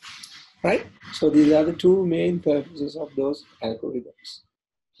 right? So these are the two main purposes of those algorithms,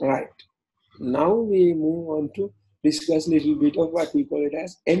 right? Now we move on to discuss a little bit of what we call it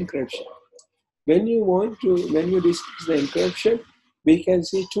as encryption. When you discuss the encryption, we can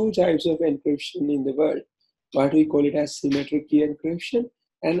see two types of encryption in the world. What we call it as symmetric key encryption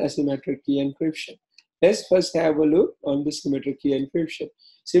and asymmetric key encryption. Let's first have a look on the symmetric key encryption.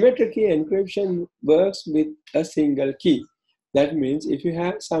 Symmetric key encryption works with a single key. That means if you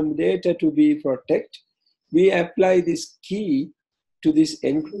have some data to be protected, we apply this key to this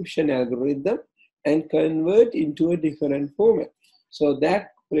encryption algorithm and convert into a different format. So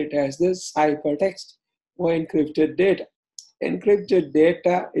that it has the ciphertext or encrypted data. Encrypted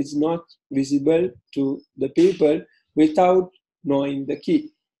data is not visible to the people without knowing the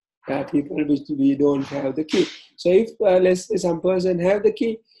key. People which we don't have the key. So if let's say some person have the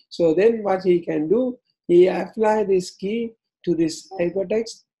key, so then what he can do, he apply this key to this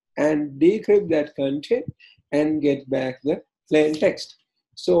ciphertext and decrypt that content and get back the plain text.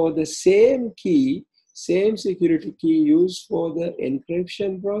 So the same key, same security key used for the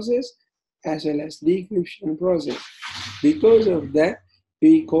encryption process as well as decryption process. Because of that,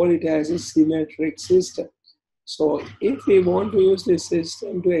 we call it as a symmetric system. So if we want to use this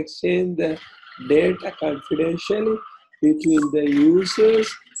system to exchange the data confidentially between the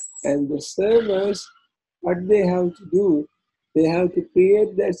users and the servers, what they have to do, they have to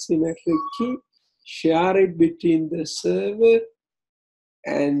create that symmetric key, share it between the server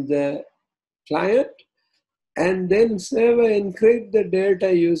and the client, and then server encrypt the data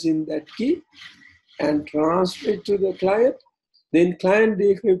using that key and transfer it to the client. Then client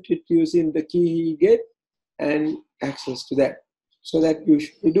decrypt it using the key he get and access to that. So that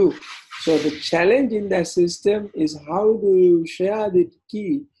usually do. So the challenge in that system is how do you share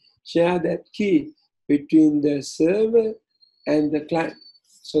that key between the server and the client.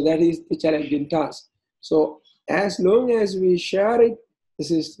 So that is the challenging task. So as long as we share it, the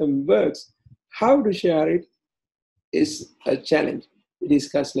system works. How to share it is a challenge we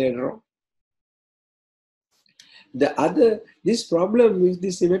discuss later on. This problem with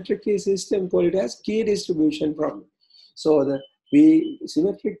the symmetric key system, call it as key distribution problem. So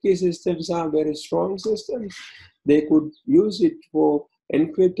symmetric key systems are very strong systems. They could use it for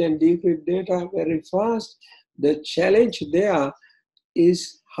encrypt and decrypt data very fast. The challenge there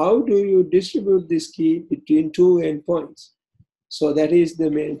is how do you distribute this key between two endpoints? So that is the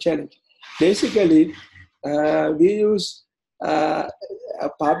main challenge. Basically, we use a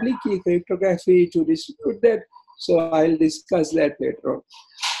public key cryptography to distribute that. So I'll discuss that later on.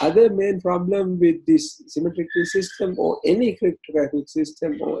 Other main problem with this symmetric key system or any cryptographic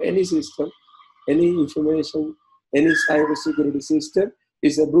system or any system, any information, any cybersecurity system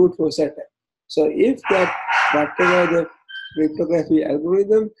is a brute force attack. So if that whatever the cryptography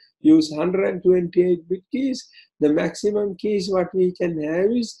algorithm use 128-bit keys, the maximum keys what we can have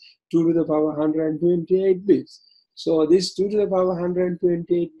is 2 to the power 128 bits. So this 2 to the power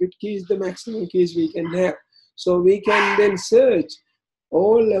 128-bit key is the maximum keys we can have. So we can then search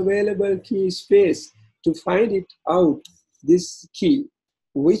all available key space to find it out, this key,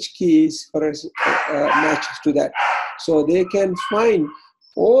 which keys matches to that. So they can find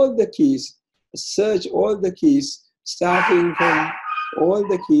all the keys, search all the keys, starting from all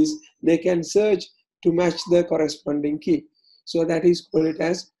the keys, they can search to match the corresponding key. So that is called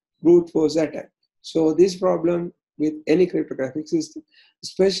as brute force attack. So this problem with any cryptographic system,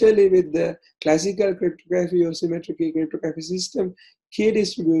 especially with the classical cryptography or symmetric cryptography system, key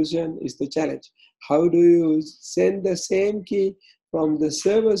distribution is the challenge. How do you send the same key from the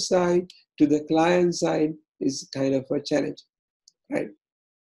server side to the client side is kind of a challenge, right?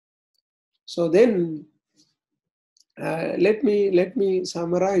 So then let me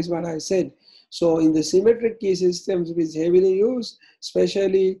summarize what I said. So in the symmetric key systems which heavily used,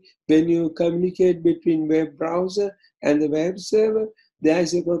 especially when you communicate between web browser and the web server, there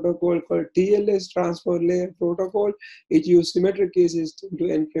is a protocol called TLS, Transport Layer Protocol. It uses symmetric key system to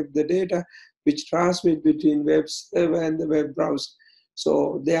encrypt the data which transmit between web server and the web browser.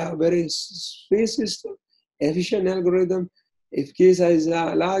 So they are very free system, efficient algorithm. If key size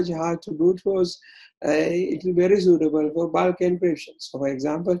are large, hard to brute force, it will be very suitable for bulk encryption. So for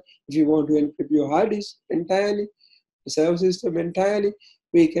example, if you want to encrypt your hard disk entirely, the server system entirely,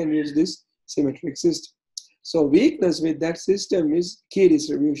 we can use this symmetric system. So weakness with that system is key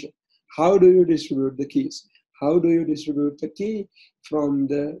distribution. How do you distribute the keys? How do you distribute the key from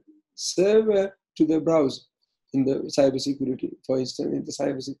the server to the browser in the cybersecurity, for instance, in the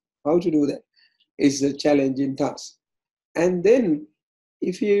cybersecurity? How to do that is a challenging task. And then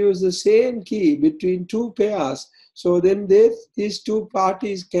if you use the same key between two pairs, so then these two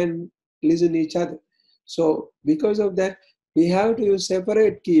parties can listen each other. So because of that, we have to use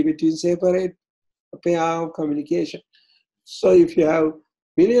separate key between separate pair of communication. So if you have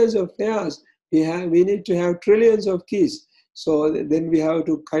millions of pairs, we need to have trillions of keys. So then we have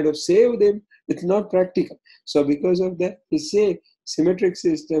to kind of save them. It's not practical. So because of that, we say symmetric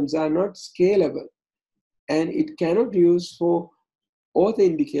systems are not scalable, and it cannot use for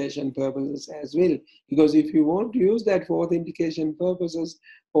authentication purposes as well. Because if you want to use that for authentication purposes,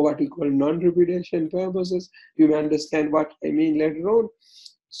 or what we call non-repudiation purposes, you may understand what I mean later on.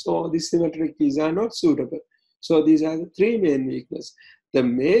 So the symmetric keys are not suitable. So these are the three main weaknesses. The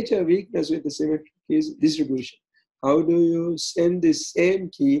major weakness with the symmetric key is distribution. How do you send the same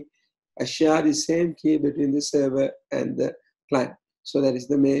key, share the same key between the server and the client? So that is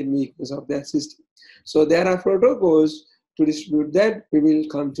the main weakness of that system. So there are protocols to distribute that. We will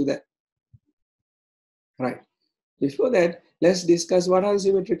come to that. Right. Before that, let's discuss what are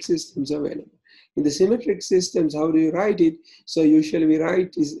symmetric systems available. In the symmetric systems, how do you write it? So usually we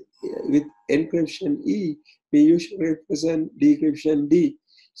write is with encryption E, we usually represent decryption D.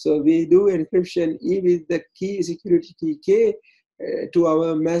 So we do encryption E with the key, security key K to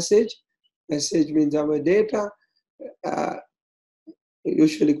our message. Message means our data.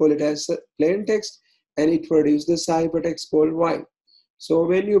 Usually call it as plain text, and it produces the ciphertext called Y. So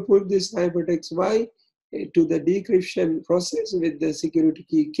when you put this ciphertext Y to the decryption process with the security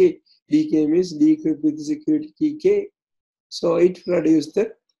key K, DK means decrypt with the security key K, so it produces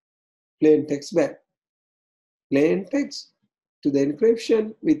the plain text back. plain text to the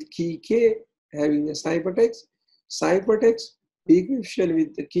encryption with key K having a ciphertext, decryption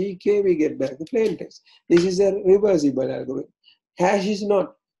with the key K, we get back the plain text. This is a reversible algorithm. Hash is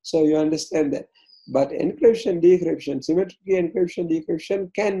not, so you understand that. But encryption, decryption, symmetric key encryption,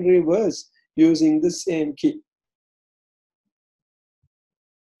 decryption can reverse using the same key.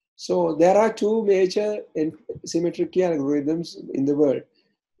 So there are two major symmetric key algorithms in the world.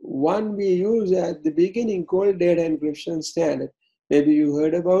 One we use at the beginning called data encryption standard. Maybe you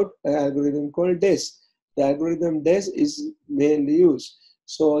heard about an algorithm called DES. The algorithm DES is mainly used.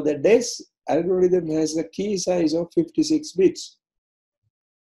 So the DES algorithm has a key size of 56 bits.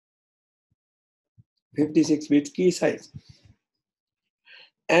 56 bits key size.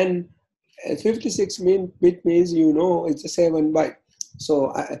 And 56 bit means you know it's a 7 byte.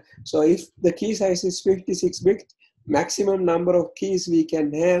 So, so if the key size is 56 bit, maximum number of keys we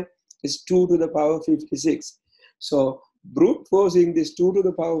can have is 2 to the power 56. So brute forcing this 2 to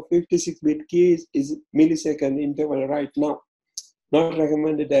the power 56 bit keys is millisecond interval right now. Not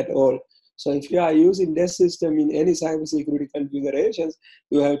recommended at all. So if you are using this system in any cybersecurity configurations,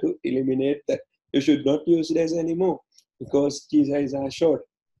 you have to eliminate that. You should not use this anymore because key sizes are short.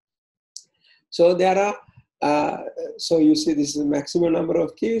 So there are, so you see this is the maximum number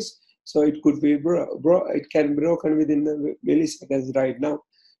of keys. So it could be, it can be broken within the milliseconds right now.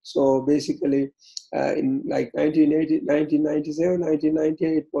 So basically in like 1980, 1997,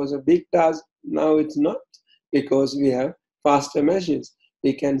 1998, it was a big task. Now it's not because we have faster machines.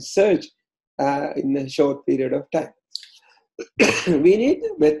 We can search in a short period of time. We need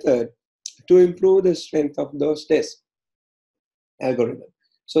a method to improve the strength of those test algorithms.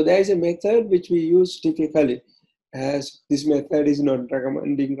 So there is a method which we use typically, as this method is not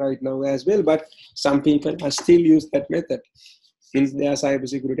recommending right now as well, but some people are still use that method in their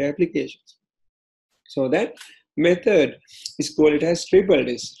cybersecurity applications. So that method is called, it has triple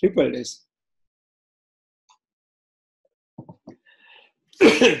DES. Triple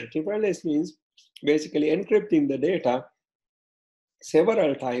DES means basically encrypting the data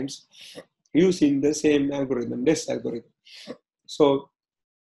several times using the same algorithm, DES algorithm. So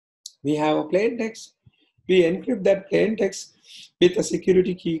we have a plain text. We encrypt that plain text with a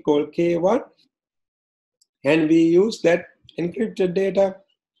security key called K1, and we use that encrypted data,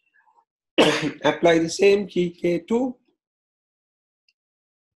 apply the same key K2,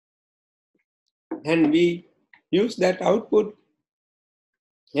 and we use that output,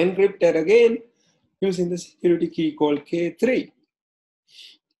 encrypted again using the security key called K3.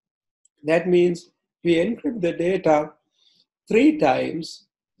 That means we encrypt the data 3 times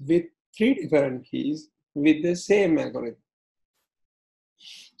with 3 different keys with the same algorithm.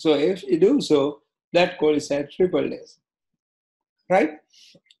 So if you do so, that calls a triple DES, right?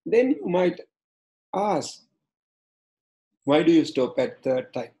 Then you might ask, why do you stop at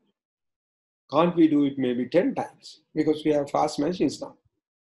third time? Can't we do it maybe 10 times? Because we have fast machines now.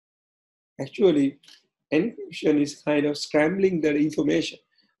 Actually, encryption is kind of scrambling the information.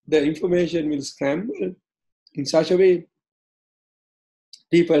 The information will scramble in such a way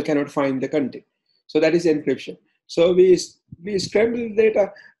people cannot find the content. So that is encryption. So we scramble the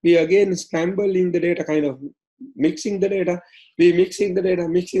data, we again scrambling the data, kind of mixing the data, we mixing the data,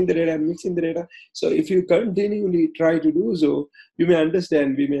 mixing the data, mixing the data. So if you continually try to do so, you may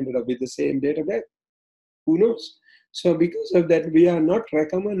understand we may end up with the same data back. Who knows? So because of that, we are not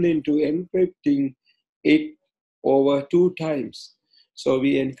recommending to encrypting it over 2 times. So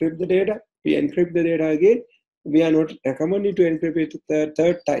we encrypt the data, we encrypt the data again. We are not recommending to encrypt it the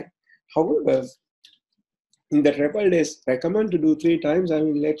third time. However, in the triple DES, recommend to do 3 times. I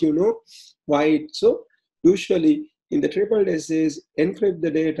will let you know why it's so. Usually in the triple DES is encrypt the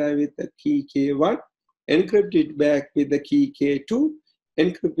data with the key K1, encrypt it back with the key K2,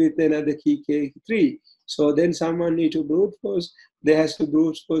 encrypt with another key K3. So then someone need to brute force, they has to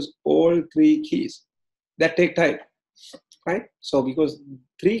brute force all 3 keys. That take time, right? So because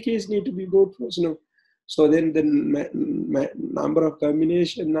 3 keys need to be brute force, no. So then the number of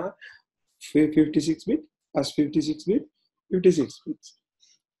combination are 56 bit plus 56 bit, 56 bits,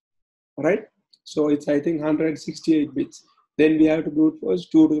 right? So it's, I think, 168 bits. Then we have to brute force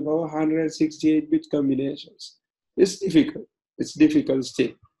 2 to the power 168 bit combinations. It's difficult. It's difficult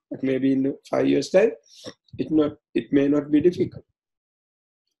still. But maybe in 5 years' time, it may not be difficult,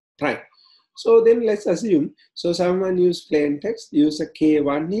 right? So then let's assume, so someone use plain text, use a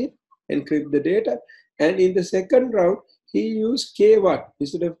K1 here, encrypt the data, and in the second round, he used K1.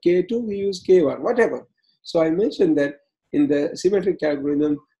 Instead of K2, we use K1, whatever. So I mentioned that in the symmetric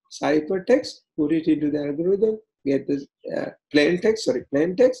algorithm, ciphertext, put it into the algorithm, get the plain text,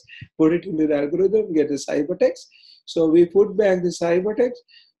 put it into the algorithm, get the ciphertext. So we put back the ciphertext,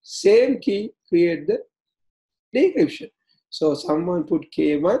 same key, create the decryption. So someone put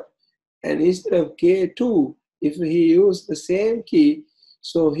K1, and instead of K2, if he used the same key,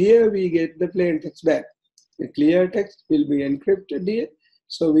 so here we get the plain text back. The clear text will be encrypted here.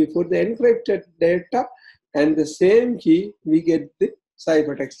 So we put the encrypted data and the same key, we get the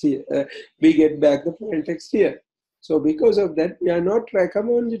ciphertext here. We get back the plain text here. So because of that, we are not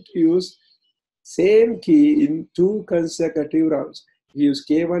recommended to use same key in 2 consecutive rounds. If you use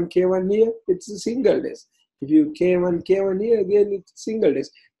K1 here, it's a single dash. If you K1 here, again it's single dash,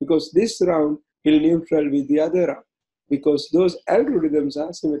 because this round will neutral with the other round, because those algorithms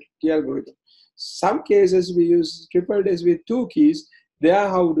are symmetric algorithms. Some cases we use triple dash with 2 keys. There,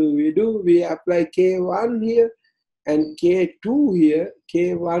 how do? We apply K1 here and K2 here,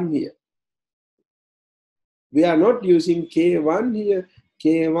 K1 here. We are not using K1 here,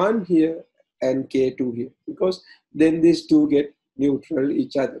 K1 here, and K2 here, because then these two get neutral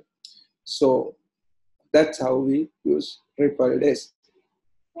each other. So that's how we use triple dash.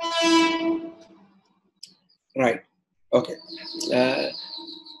 Right. Okay.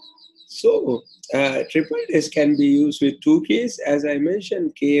 Triple dash can be used with 2 keys, as I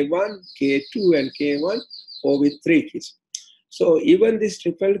mentioned, K1, K2, and K1, or with 3 keys. So even this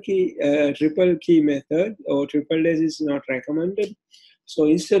triple key method or triple dash is not recommended. So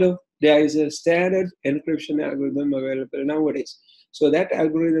instead of, there is a standard encryption algorithm available nowadays. So that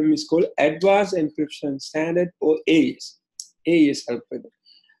algorithm is called Advanced Encryption Standard, or AES algorithm.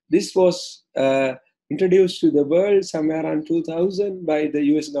 This was introduced to the world somewhere around 2000 by the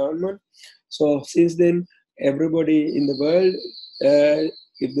US government. So since then, everybody in the world,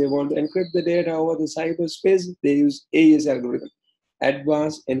 if they want to encrypt the data over the cyberspace, they use AES algorithm,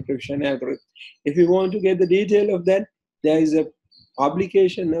 Advanced Encryption Algorithm. If you want to get the detail of that, there is a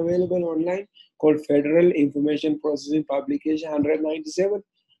publication available online called Federal Information Processing Publication 197.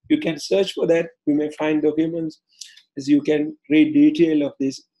 You can search for that. You may find documents, as you can read detail of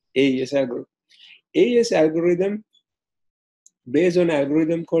this AES algorithm. AES algorithm, based on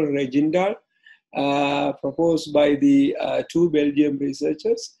algorithm called Regendal, proposed by the 2 Belgium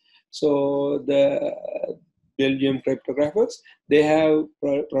researchers. So the Belgium cryptographers, they have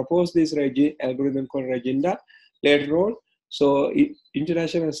proposed this algorithm called Regendal later on. So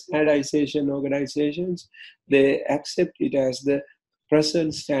international standardization organizations, they accept it as the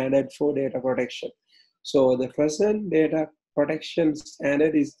present standard for data protection. So the present data protection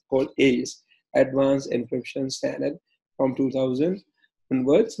standard is called AES, Advanced Encryption Standard, from 2000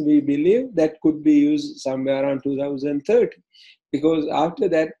 onwards. We believe that could be used somewhere around 2030, because after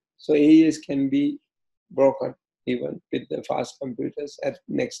that, so AES can be broken even with the fast computers at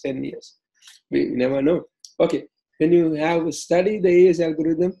next 10 years. We never know. Okay, when you have studied the AES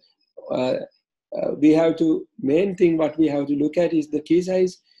algorithm, we have to, main thing what we have to look at is the key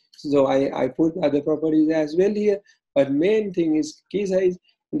size. So I put other properties as well here, but main thing is key size.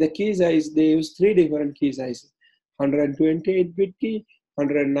 In the key size, they use 3 different key sizes: 128-bit key,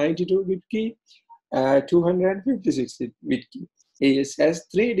 192-bit key, 256-bit key. AES has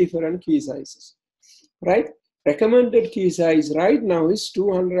 3 different key sizes, right? Recommended key size right now is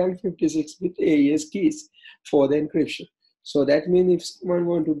 256-bit AES keys for the encryption. So that means if someone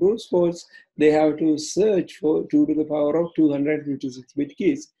wants to brute force, they have to search for 2 to the power of 256-bit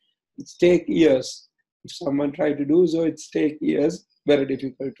keys. It takes years. If someone tries to do so, it takes years. Very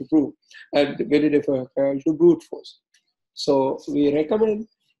difficult to prove, and very difficult to brute force. So we recommend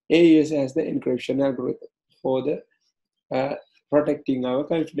AES as the encryption algorithm for the protecting our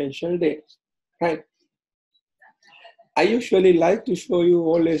confidential data, right? I usually like to show you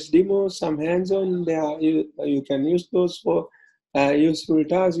always demos, some hands-on. You can use those for useful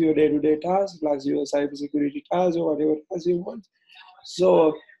tasks, your day-to-day tasks, plus your cybersecurity tasks or whatever tasks you want.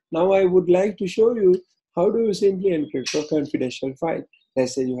 So now I would like to show you how do you simply encrypt your confidential file.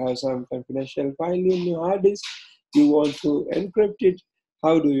 Let's say you have some confidential file in your hard disk, you want to encrypt it.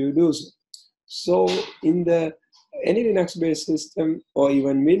 How do you do so? So in the any Linux-based system or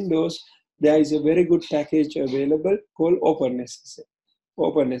even Windows, there is a very good package available called OpenSSL.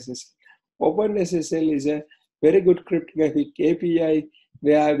 OpenSSL is a very good cryptographic API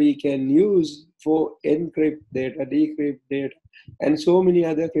where we can use for encrypt data, decrypt data, and so many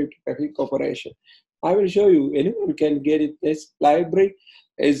other cryptographic operations. I will show you. Anyone can get it. This library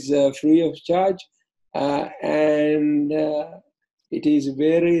is free of charge, and it is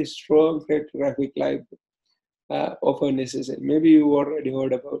very strong cryptographic library. OpenSSL. Maybe you already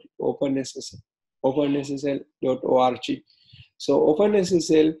heard about it. OpenSSL. OpenSSL.org. So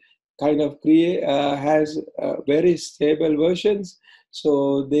OpenSSL kind of has very stable versions.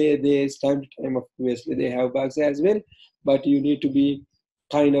 So they time to time, obviously, they have bugs as well, but you need to be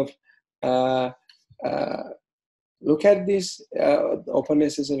kind of uh, uh, look at this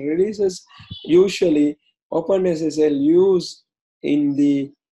OpenSSL releases. Usually, OpenSSL use in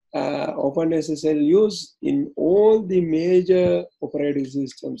the OpenSSL use in all the major operating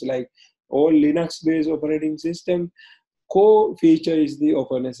systems, like all Linux-based operating system. Core feature is the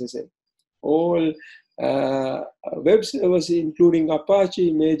OpenSSL. All web servers, including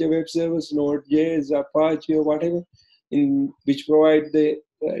Apache, major web servers, Node.js, Apache, or whatever, in which provide the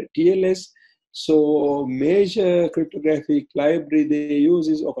TLS. So major cryptographic library they use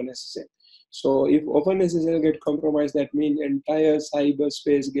is OpenSSL. So if OpenSSL get compromised, that means entire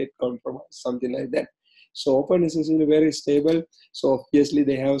cyberspace get compromised, something like that. So OpenSSL is very stable. So obviously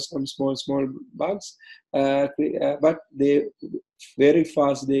they have some small bugs, but they very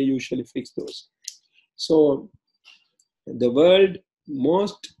fast they usually fix those. So the world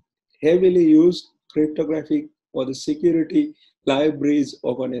most heavily used cryptographic or the security libraries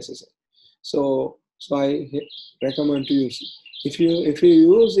OpenSSL. So I recommend to use it. If you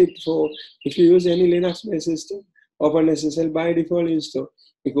use it for if you use any Linux-based system, OpenSSL by default install,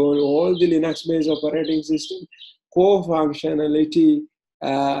 because all the Linux-based operating system core functionality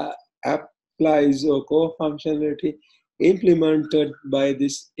applies or core functionality implemented by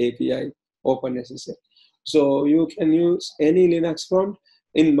this API OpenSSL. So you can use any Linux prompt.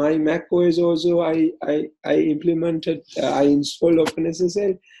 In my Mac OS also, I implemented, I installed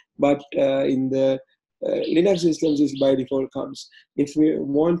OpenSSL, but in the Linux systems, is by default comes. If we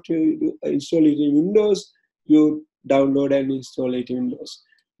want to install it in Windows, you download and install it in Windows.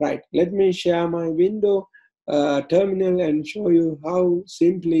 Right, let me share my window terminal and show you how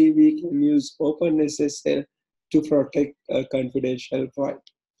simply we can use OpenSSL to protect a confidential file.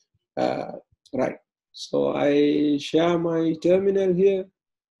 Right. So I share my terminal here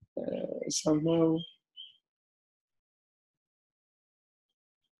somehow.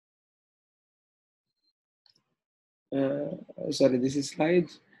 Sorry, this is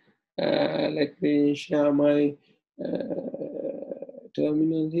slides. Let me share my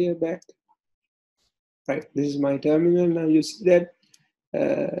terminal here back. Right, this is my terminal. Now you see that.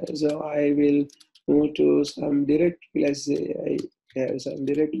 So I will move to some directory. Let's say I have some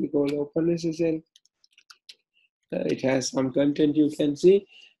directory called OpenSSL. It has some content you can see.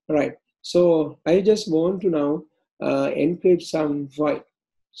 Right. So I just want to now encrypt some file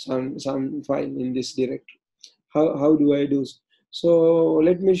in this directory. How do I do so? So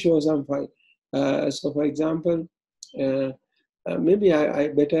let me show some file. So for example, maybe I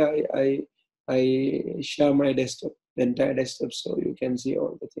better I share my desktop, the entire desktop, so you can see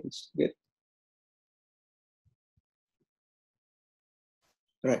all the things together.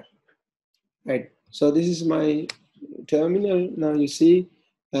 Right. Right. So this is my terminal. Now you see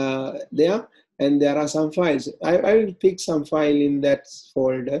there, and there are some files. I will pick some file in that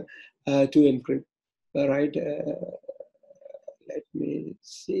folder to encrypt. All right. Let me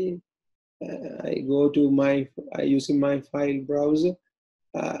see. I go to my, using my file browser.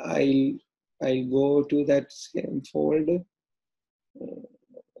 I'll go to that same folder.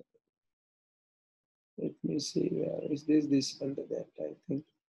 Let me see, where is this? This under that, I think.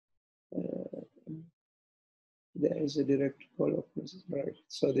 There is a directory called OpenSSL. Right.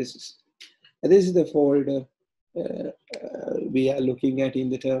 So this is the folder we are looking at in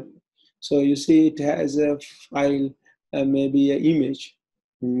the term. So you see it has a file, maybe an image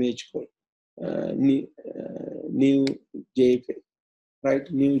called new JPEG,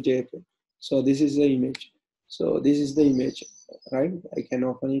 right? New JPEG. So this is the image. So this is the image, right? I can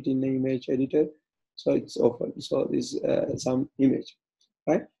open it in the image editor. So it's open. So this some image,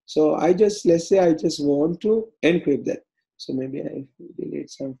 right? So let's say I just want to encrypt that. So maybe I delete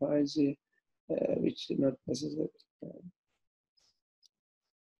some files here, which is not necessary.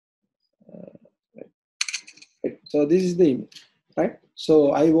 Right. So this is the image, right?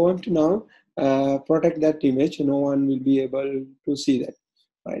 So I want to now protect that image. No one will be able to see that,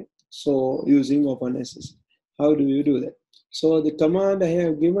 right? So using OpenSSL, how do you do that? So the command I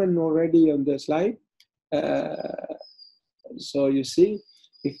have given already on the slide. So you see,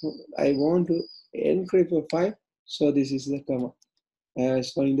 if I want to encrypt a file, so this is the command.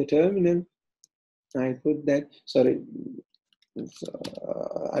 So in the terminal, I put that, sorry, so,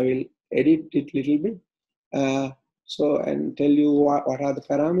 I will edit it little bit. So and tell you what are the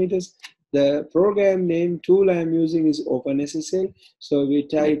parameters. The program name tool I'm using is OpenSSL. So we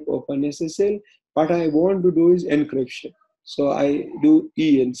type OpenSSL. What I want to do is encryption. So I do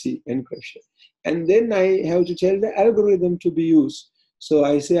ENC, encryption. And then I have to tell the algorithm to be used. So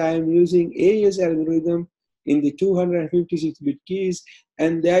I say I am using AES algorithm in the 256-bit keys,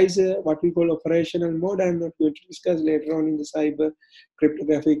 and there is a what we call operational mode. I'm not going to discuss later on in the cyber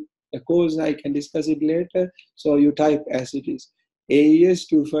cryptographic course. I can discuss it later. So you type as it is. AES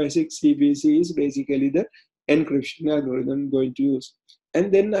 256 CBC is basically the encryption algorithm I'm going to use.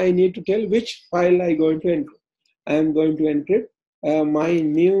 And then I need to tell which file I'm going to encrypt. I'm going to encrypt my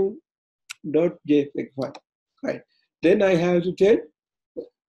new .jpeg file. Right. Then I have to tell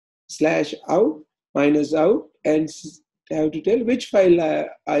 /out -out and have to tell which file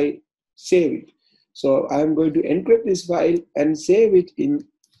I save it. So I'm going to encrypt this file and save it in,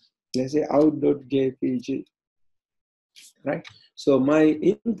 let's say, out.jpg. Right. So my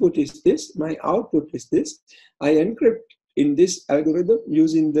input is this, my output is this. I encrypt in this algorithm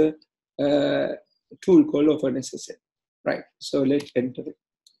using the tool called OpenSSL. Right. So let's enter it.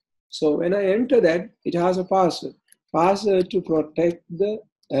 So when I enter that, it has a password. Password to protect the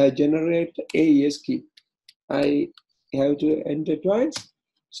generate AES key. I have to enter twice.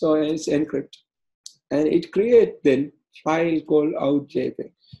 So it's encrypted. And it creates then file called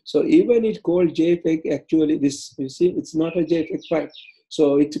out.jpg. So even it called JPEG, actually this, you see, it's not a JPEG file.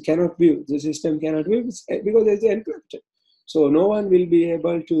 So it cannot view, the system cannot view because it's encrypted. So no one will be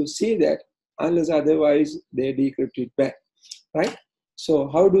able to see that unless otherwise they decrypt it back, right? So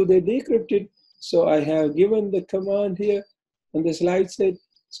how do they decrypt it? So I have given the command here on the slide set.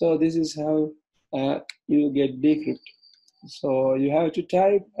 So this is how you get decrypted. So you have to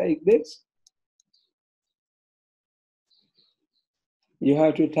type like this. You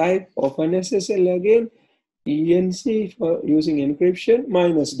have to type OpenSSL again, ENC for using encryption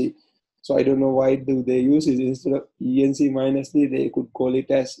 -D. So I don't know why do they use it instead of ENC -D, they could call it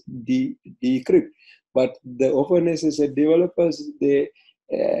as decrypt. But the OpenSSL developers, they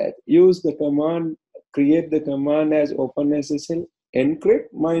use the command, create the command as OpenSSL encrypt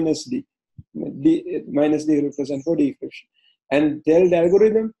 -D. -D represent for decryption. And tell the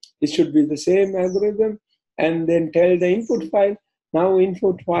algorithm, it should be the same algorithm, and then tell the input file. Now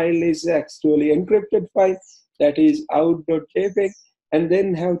input file is actually encrypted file, that is out.jpg, and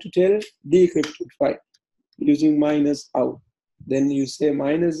then have to tell decrypted file using -out. Then you say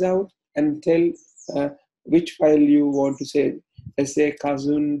 -out and tell which file you want to save. Let's say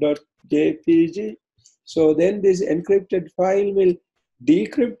kazun.jpg. So then this encrypted file will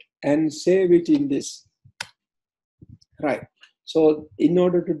decrypt and save it in this. Right. So in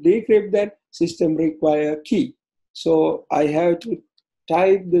order to decrypt that, system require key. So I have to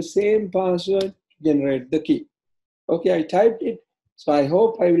type the same password to generate the key. Okay, I typed it. So I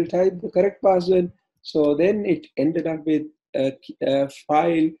hope I will type the correct password. So then it ended up with a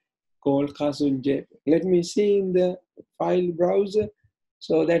file called Kazun.jpg. Let me see in the file browser.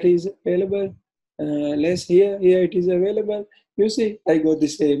 So that is available. Let's here it is available. You see, I got the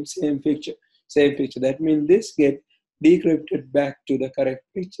same picture. That means this get decrypted back to the correct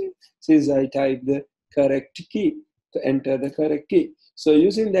picture since I typed the correct key to enter the correct key. So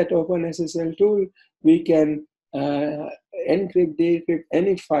using that OpenSSL tool, we can encrypt, decrypt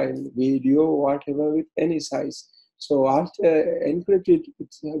any file, video, whatever, with any size. So after encrypt it,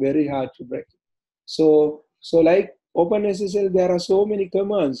 it's very hard to break it. So like OpenSSL, there are so many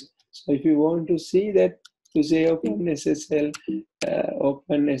commands. So if you want to see that, you say OpenSSL,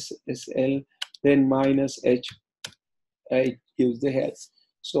 OpenSSL, then -H, it gives the heads.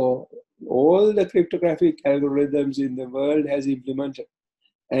 So all the cryptographic algorithms in the world has implemented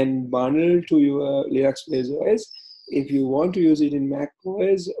and bundled to your Linux-based OS. If you want to use it in Mac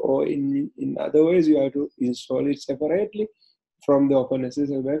OS or in other ways, you have to install it separately from the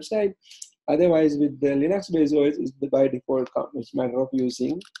OpenSSL website. Otherwise, with the Linux-based OS, it's the by default count. It's a matter of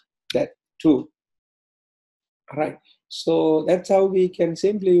using that tool. Right. So that's how we can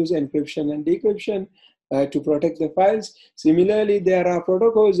simply use encryption and decryption to protect the files. Similarly, there are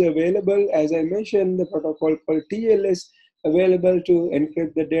protocols available. As I mentioned, the protocol called TLS available to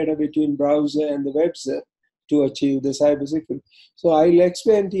encrypt the data between browser and the web server to achieve the cybersecurity. So I'll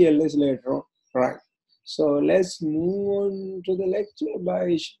explain TLS later on. Right. So let's move on to the lecture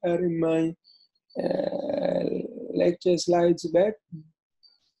by sharing my lecture slides back.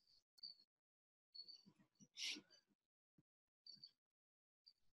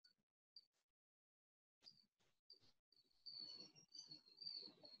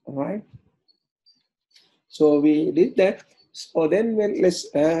 All right. So we did that. So then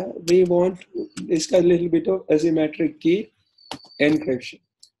we want to discuss a little bit of asymmetric key encryption.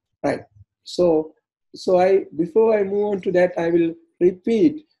 Right. So before I move on to that, I will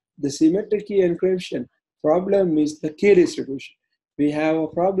repeat the symmetric key encryption problem is the key distribution. We have a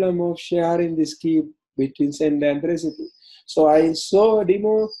problem of sharing this key between sender and recipient. So I saw a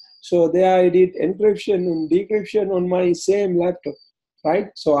demo. So there I did encryption and decryption on my same laptop, right?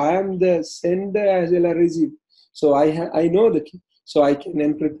 So I am the sender as well as receiver. So I know the key. So I can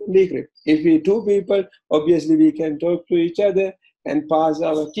encrypt and decrypt. If we two people, obviously we can talk to each other and pass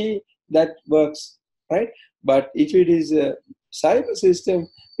our key. That works, right? But if it is a cyber system,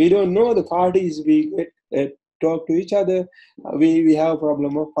 we don't know the parties we get talk to each other. We have a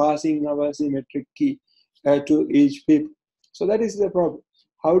problem of passing our symmetric key to each people. So that is the problem.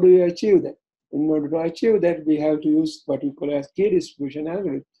 How do you achieve that? In order to achieve that, we have to use what we call as key distribution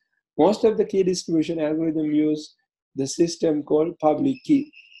algorithm. Most of the key distribution algorithm use the system called public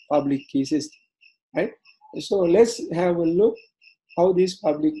key system, right? So let's have a look how this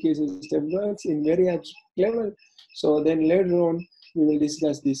public key system works in very abstract level. So then later on, we will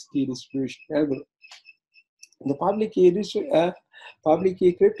discuss this key distribution algorithm. The public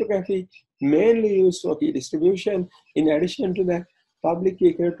key cryptography mainly used for key distribution. In addition to that, public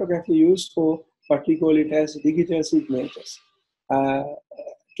key cryptography used for what we call it as digital signatures uh,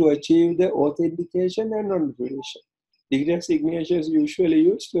 to achieve the authentication and non-repudiation. Digital signatures usually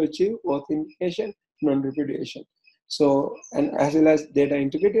used to achieve authentication, non-repudiation. So, and as well as data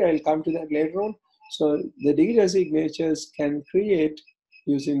integrity, I'll come to that later on. So the digital signatures can create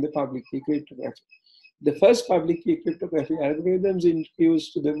using the public key cryptography. The first public key cryptography algorithms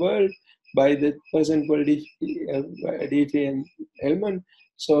introduced to the world by the person called Diffie-Hellman.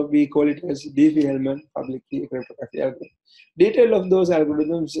 So we call it as Diffie-Hellman public key cryptography algorithm. Detail of those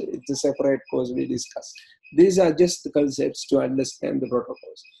algorithms, it's a separate course we discuss. These are just the concepts to understand the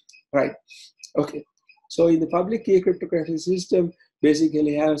protocols, right? Okay. So in the public key cryptography system,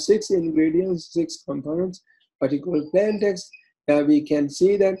 basically have 6 ingredients, 6 components, what we call plain text. We can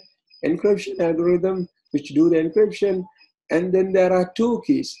see that encryption algorithm which do the encryption, and then there are 2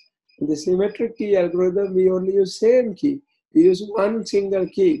 keys. In the symmetric key algorithm, we only use same key. We use one single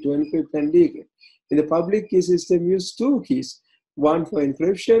key to encrypt and decrypt. In the public key system, we use 2 keys, one for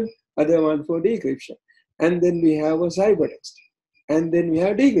encryption, other one for decryption. And then we have a ciphertext. And then we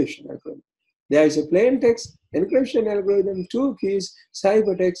have decryption algorithm. There is a plain text, encryption algorithm, 2 keys,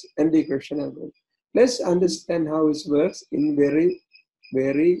 ciphertext, and decryption algorithm. Let's understand how it works in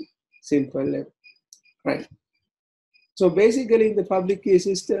very simple level, right? So basically in the public key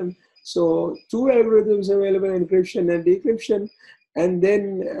system, so 2 algorithms available, encryption and decryption, and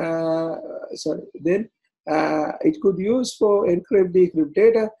then, it could use for encrypt, decrypt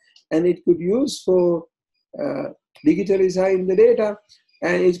data, and it could use for digitally sign the data,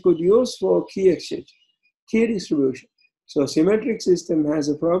 and it could use for key exchange, key distribution. So symmetric system has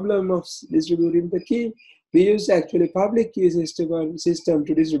a problem of distributing the key. We use actually public key system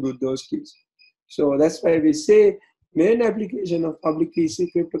to distribute those keys. So that's why we say main application of public key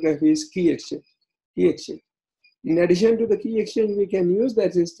cryptography is key exchange. Key exchange. In addition to the key exchange, we can use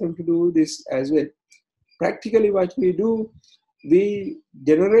that system to do this as well. Practically what we do, we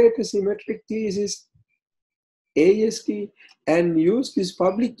generate a symmetric key is AES key and use this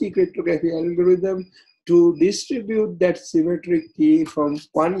public key cryptography algorithm to distribute that symmetric key from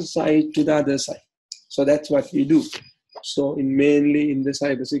one side to the other side. So that's what we do. So mainly in the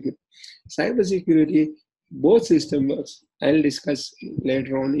cybersecurity. Cybersecurity, both systems works. I'll discuss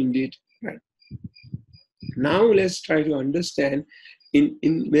later on in detail. Right. Now let's try to understand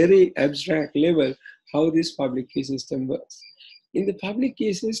in very abstract level how this public key system works. In the public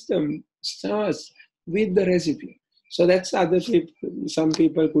key system starts with the recipient. So that's some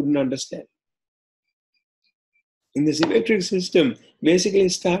people couldn't understand. In the symmetric system, basically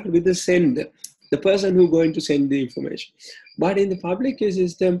start with the sender, the person who's going to send the information. But in the public key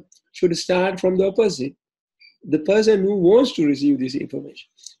system, should start from the opposite, the person who wants to receive this information.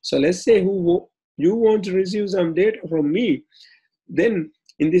 So let's say you want to receive some data from me, then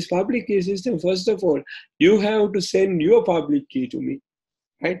in this public key system, first of all, you have to send your public key to me,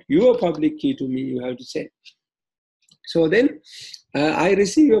 right? Your public key to me, you have to send. So then I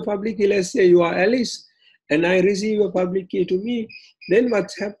receive your public key, let's say you are Alice, and I receive your public key to me, then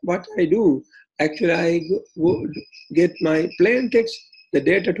what I do, actually I get my plain text, the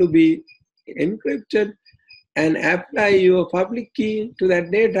data to be encrypted, and apply your public key to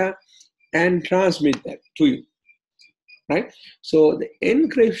that data and transmit that to you, right? So the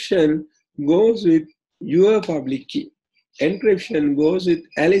encryption goes with your public key. Encryption goes with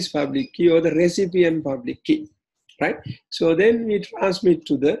Alice public key or the recipient public key, right? So then we transmit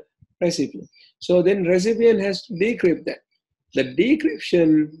to the recipient. So then recipient has to decrypt that. The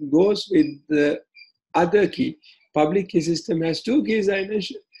decryption goes with the other key. Public key system has 2 keys I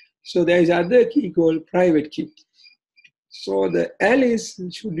mentioned. So there is other key called private key. So the Alice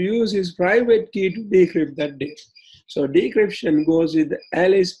should use his private key to decrypt that data. So decryption goes with the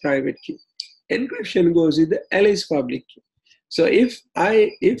Alice private key. Encryption goes with the Alice public key. So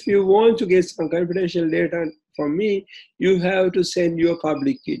if you want to get some confidential data from me, you have to send your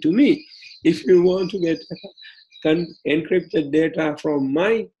public key to me. If you want to get encrypted data from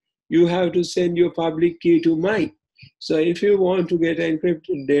mine, you have to send your public key to mine. So if you want to get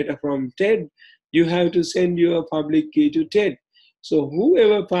encrypted data from Ted, you have to send your public key to Ted. So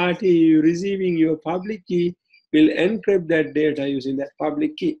whoever party receiving your public key will encrypt that data using that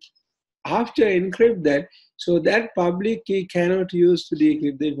public key. After encrypt that, so that public key cannot use to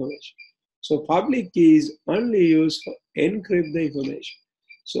decrypt the information. So public key is only used for encrypt the information.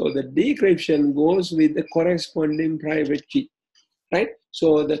 So the decryption goes with the corresponding private key, right?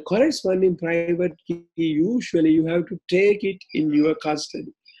 So the corresponding private key, usually you have to take it in your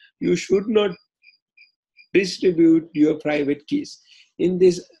custody. You should not distribute your private keys. In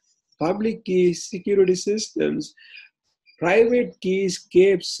these public key security systems, private keys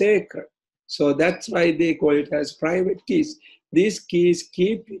kept sacred. So that's why they call it as private keys. These keys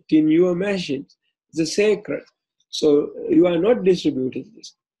keep it in your machine. It's sacred. So you are not distributing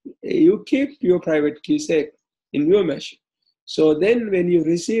this. You keep your private key sacred in your machine. So then when you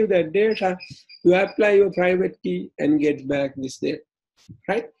receive that data, you apply your private key and get back this data,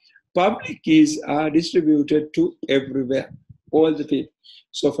 right? Public keys are distributed to everywhere, all the people.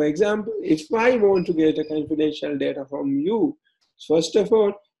 So for example, if I want to get a confidential data from you, first of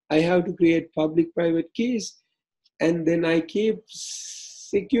all, I have to create public-private keys, and then I keep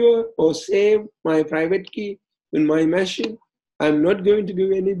secure or save my private key in my machine. I'm not going to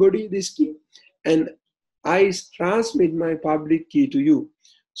give anybody this key, and I transmit my public key to you.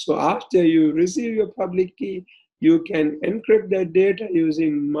 So after you receive your public key, you can encrypt that data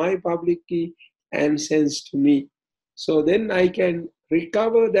using my public key and sends to me. So then I can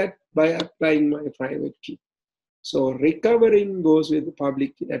recover that by applying my private key. So recovering goes with the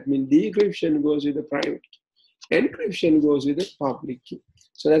public key. That means decryption goes with the private key. Encryption goes with the public key.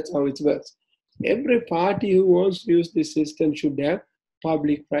 So that's how it works. Every party who wants to use this system should have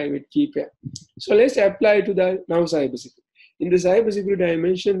public-private key pair. So let's apply to the now cybersecurity. In the cybersecurity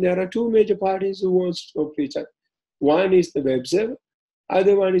dimension, there are two major parties who want to talk to each other. One is the web server,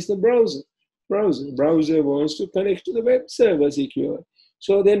 other one is the browser. Browser wants to connect to the web server securely.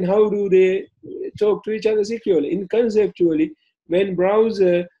 So then how do they talk to each other securely? In conceptually, when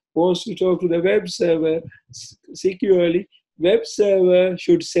browser wants to talk to the web server securely, web server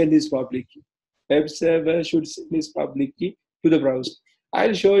should send his public key. Web server should send his public key to the browser.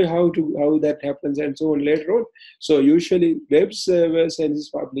 I'll show you how that happens and so on later on. So usually web server sends his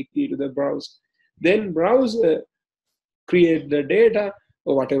public key to the browser. Then browser create the data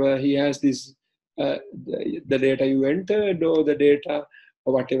or whatever he has this the data you entered or the data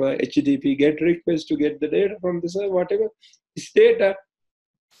or whatever HTTP get request to get the data from the server, whatever this data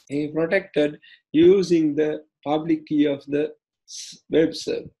he protected using the public key of the web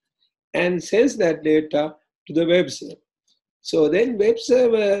server and sends that data to the web server. So then web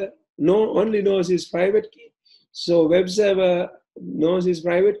server only knows his private key. So web server knows his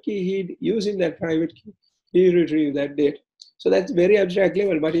private key. He using that private key, he retrieve that data. So that's very abstract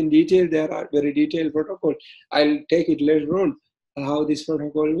level, but in detail there are very detailed protocol. I'll take it later on how this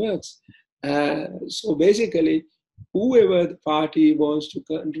protocol works. So basically, whoever the party wants to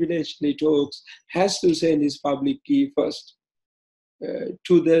confidentially talks has to send his public key first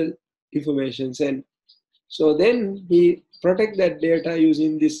to the information sent. So then he protect that data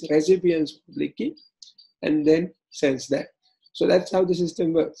using this recipient's public key and then sends that. So that's how the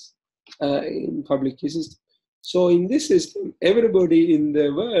system works in public key system. So in this system, everybody in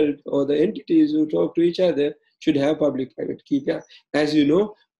the world or the entities who talk to each other should have public-private key pair. As you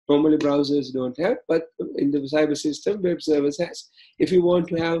know, normally browsers don't have, but in the cyber system, web servers has. If you want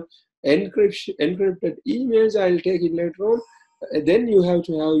to have encrypted emails, I'll take it later on, then you have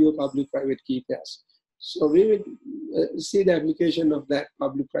to have your public-private key pairs. So we will see the application of that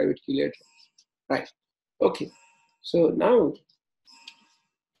public-private key later. Right. Okay. So now,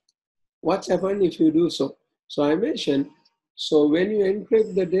 what's happened if you do so? So I mentioned, so when you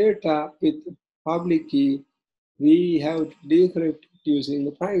encrypt the data with the public key, we have to decrypt it using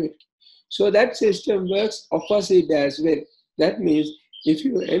the private key. So that system works opposite as well. That means if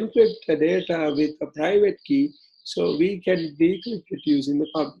you encrypt the data with a private key, so we can decrypt it using the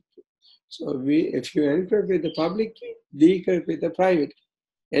public key. So if you encrypt with the public key, decrypt with the private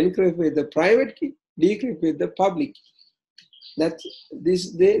key. Encrypt with the private key, decrypt with the public key. That's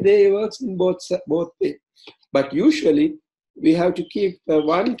this. They works in both ways. But usually we have to keep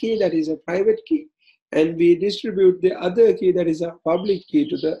one key that is a private key, and we distribute the other key that is a public key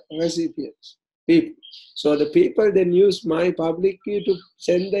to the recipients. people. So the people then use my public key to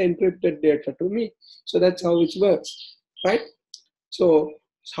send the encrypted data to me. So that's how it works, right? So,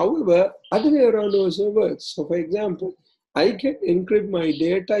 however, other way around also works. So, for example, I can encrypt my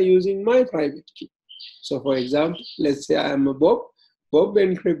data using my private key. So, for example, let's say I am a Bob. Bob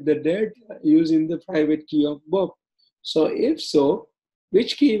encrypt the data using the private key of Bob. So, if so,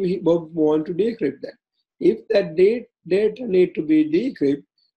 which key Bob want to decrypt that? If that data need to be decrypted,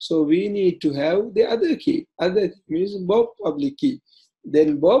 so we need to have the other key. Other means Bob public key.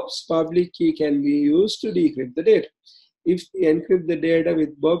 Then Bob's public key can be used to decrypt the data. If we encrypt the data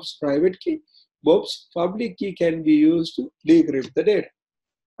with Bob's private key, Bob's public key can be used to decrypt the data,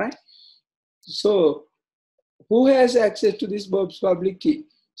 right? So who has access to this Bob's public key?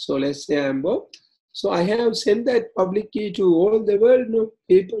 So let's say I'm Bob. So I have sent that public key to all the world,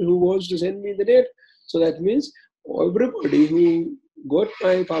 people who wants to send me the data. So that means everybody who got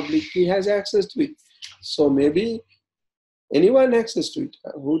my public key has access to it. So maybe anyone access to it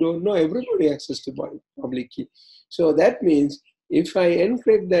who don't know, everybody access to my public key. So that means if I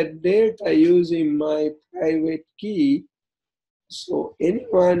encrypt that data using my private key, so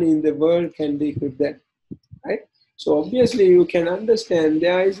anyone in the world can decrypt that, right? So obviously you can understand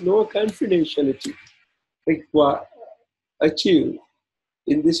there is no confidentiality required achieved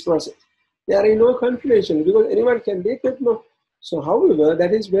in this process. There is no confidentiality because anyone can decrypt. No. So however,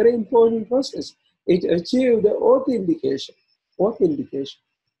 that is very important process. It achieves the authentication. Authentication.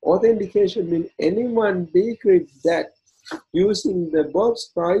 Authentication means anyone decrypt that using the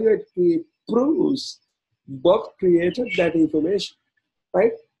Bob's private key proves Bob created that information,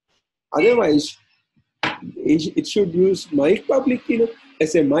 right? Otherwise, it should use my public key.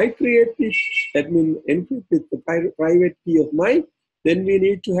 As a my create it, that means encrypt with the private key of mine. Then we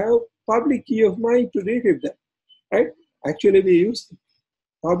need to have public key of mine to decrypt that, right? Actually, we use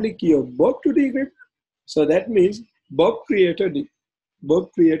public key of Bob to decrypt. So that means Bob created it.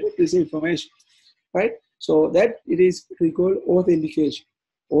 Bob created this information, right? So that it is we call authentication.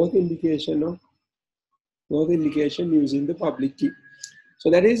 Authentication of authentication using the public key. So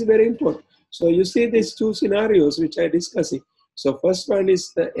that is very important. So you see these two scenarios which I discussing. So first one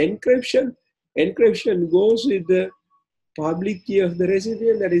is the encryption. Encryption goes with the public key of the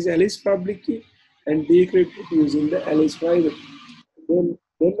recipient, that is Alice public key, and decrypted using the Alice private. Then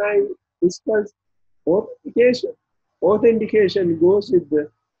I discuss authentication. Authentication goes with the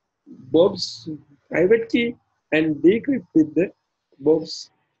Bob's private key and decrypt with the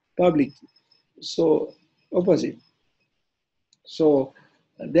Bob's public key. So opposite. So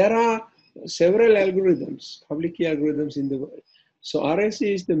there are several algorithms, public key algorithms in the world. So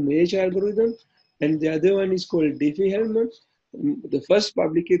RSA is the major algorithm, and the other one is called Diffie-Hellman. The first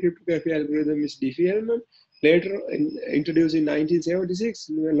public key cryptography algorithm is Diffie-Hellman, later introduced in 1976,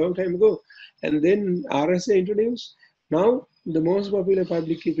 a long time ago, and then RSA introduced. Now the most popular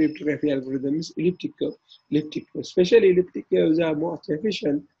public key cryptography algorithm is elliptic curve. Elliptic curve. Especially elliptic curves are most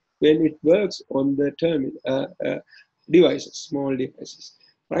efficient when it works on the terminal. Devices, small devices,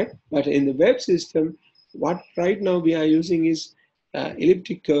 right? But in the web system, what right now we are using is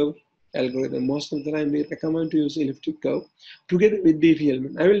elliptic curve algorithm. Most of the time we recommend to use elliptic curve together with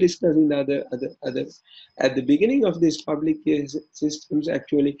Diffie-Hellman. I will discuss in the other. At the beginning of this public key systems,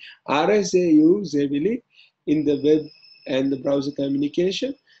 actually, RSA used heavily in the web and the browser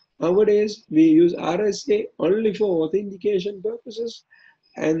communication. Nowadays, we use RSA only for authentication purposes,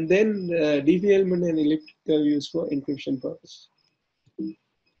 and then Diffie-Hellman and elliptic curve used for encryption purposes.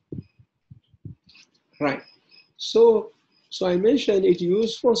 Right. So, so I mentioned it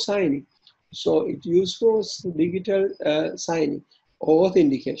used for signing. So it used for digital signing or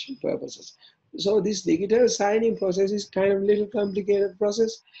authentication purposes. So this digital signing process is kind of little complicated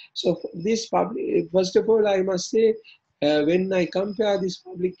process. So this public, first of all, I must say, when I compare this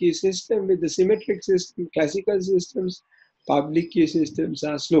public key system with the symmetric system, classical systems, public key systems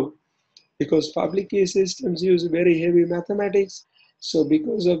are slow, because public key systems use very heavy mathematics. So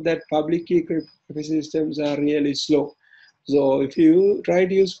because of that, public key cryptography systems are really slow. So if you try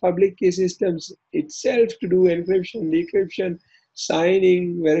to use public key systems itself to do encryption, decryption,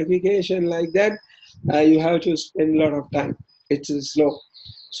 signing, verification like that, you have to spend a lot of time. It's slow.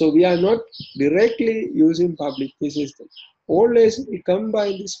 So we are not directly using public key system. Always we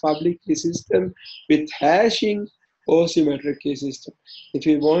combine this public key system with hashing or symmetric key system. If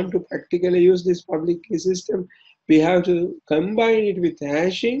we want to practically use this public key system, we have to combine it with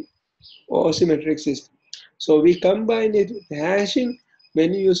hashing or symmetric system. So we combine it with hashing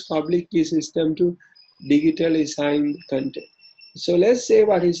when you use public key system to digitally sign content. So let's say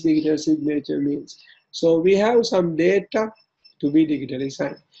what is digital signature means. So we have some data to be digitally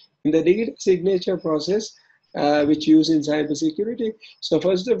signed. In the digital signature process, which use in cybersecurity, so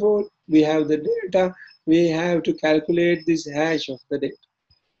first of all, we have the data, we have to calculate this hash of the data.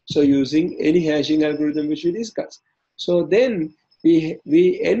 So using any hashing algorithm which we discussed. So then we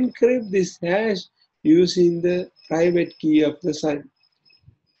encrypt this hash using the private key of the sign.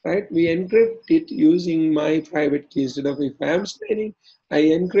 Right? We encrypt it using my private key. Instead of if I am signing, I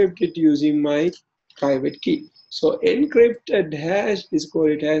encrypt it using my private key. So encrypted hash is called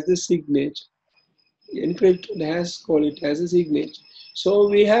it as the signature. Encrypted hash call it as a signature. So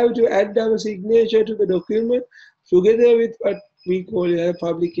we have to add our signature to the document together with what we call a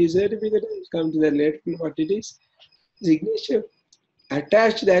public key certificate. I'll come to that later what it is. Signature.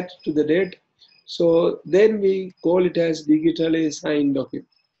 Attach that to the date. So then we call it as digitally signed document.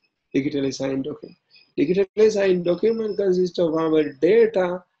 Digitally signed document. Digitally signed document consists of our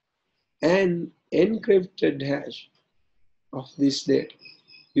data and encrypted hash of this data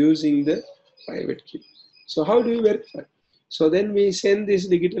using the private key. So how do we verify? So then we send this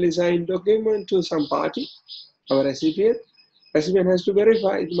digitally signed document to some party, our recipient. Recipient has to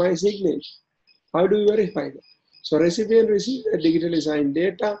verify my signature. How do we verify that? So recipient receives the digitally signed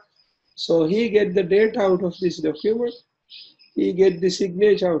data. So he get the data out of this document. He get the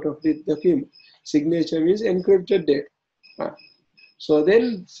signature out of the document. Signature means encrypted data. So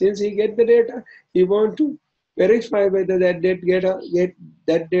then, since he get the data, he want to verify whether that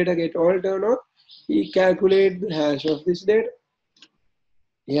data get altered or not. He calculate the hash of this data.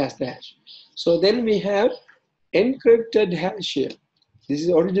 He has the hash. So then we have encrypted hash here. This is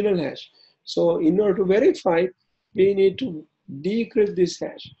original hash. So in order to verify, we need to decrypt this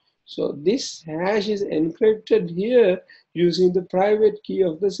hash. So this hash is encrypted here using the private key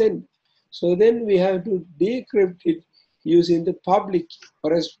of the sender. So then we have to decrypt it using the public key,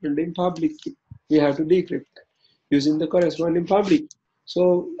 corresponding public key. We have to decrypt that using the corresponding public.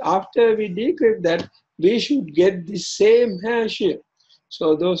 So after we decrypt that, we should get the same hash here.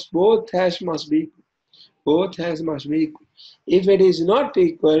 So those both hash must be equal. Both hash must be equal. If it is not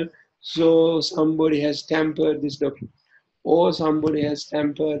equal, so somebody has tampered this document or somebody has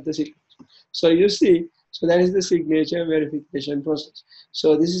tampered the signature. So you see, so that is the signature verification process.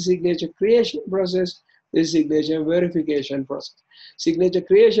 So this is signature creation process, this is signature verification process. Signature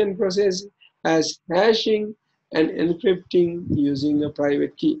creation process has hashing and encrypting using a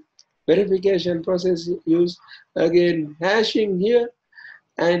private key. Verification process use again hashing here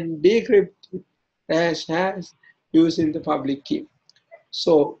and decrypt hash using the public key.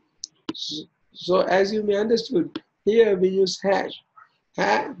 So, so as you may understood, here we use hash.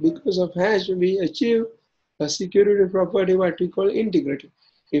 Because of hash, we achieve a security property what we call integrity.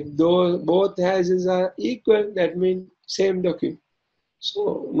 If those both hashes are equal, that means same document.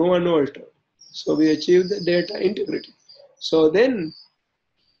 So no one altered. So we achieve the data integrity. So then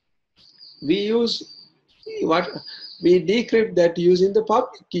we use what we decrypt that using the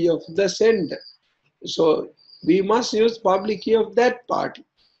public key of the sender. So we must use public key of that party.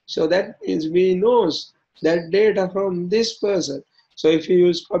 So that means we knows that data from this person. So if you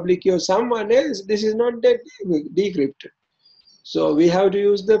use public key of someone else, this is not that decrypted. So we have to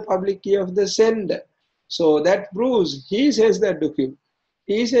use the public key of the sender. So that proves he sends that document.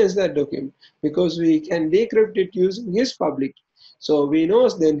 He sends that document because we can decrypt it using his public key. So we know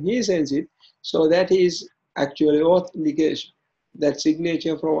then he sends it. So that is actually authentication. That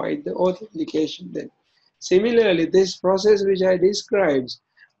signature provides the authentication then. Similarly, this process which I described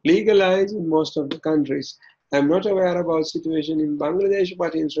legalized in most of the countries. I'm not aware about situation in Bangladesh,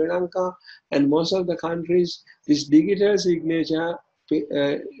 but in Sri Lanka and most of the countries, this digital signature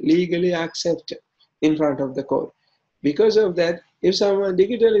legally accepted in front of the court. Because of that, if someone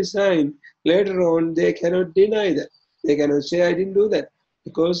digitally signed, later on they cannot deny that. They cannot say, I didn't do that.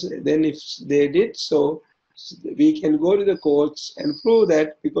 Because then if they did so, we can go to the courts and prove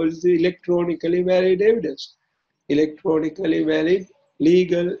that because it's electronically valid evidence. Electronically valid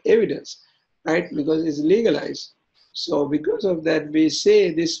legal evidence, right? Because it's legalized. So because of that, we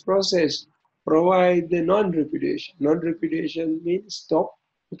say this process provide the non-repudiation. Non-repudiation means stop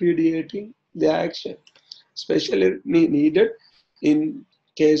repudiating the action, especially needed in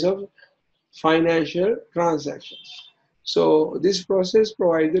case of financial transactions. So this process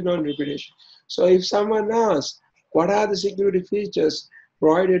provides the non-repudiation. So if someone asks, what are the security features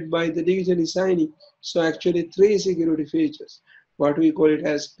provided by the digital signing? So actually three security features. What we call it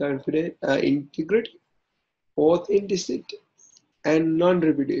as integrity, authenticity, and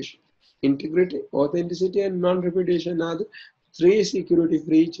non-repudiation. Integrity, authenticity, and non-repudiation are the three security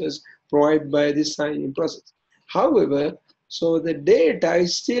features provided by this signing process. However, so the data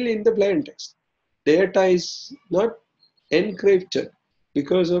is still in the plain text. Data is not encrypted.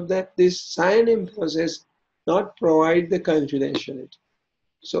 Because of that, this signing process not provide the confidentiality.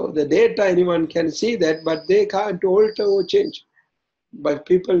 So the data, anyone can see that, but they can't alter or change. But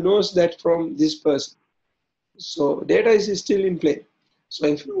people knows that from this person. So data is still in play. So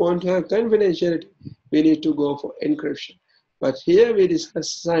if you want to have confidentiality, we need to go for encryption. But here we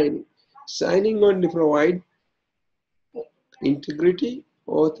discuss signing. Signing only provide integrity,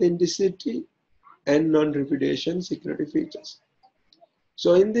 authenticity, and non-repudiation security features.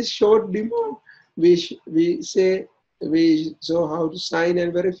 So in this short demo, we saw how to sign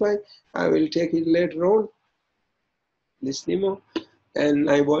and verify. I will take it later on, this demo, and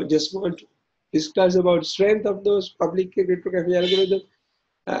I just want to discuss about strength of those public key cryptography algorithms,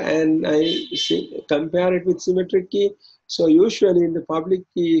 and compare it with symmetric key. So usually in the public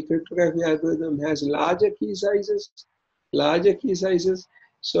key cryptography algorithm has larger key sizes,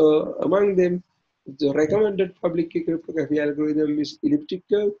 So among them, the recommended public key cryptography algorithm is elliptic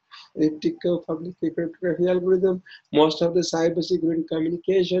curve public key cryptography algorithm. Most of the cybersecurity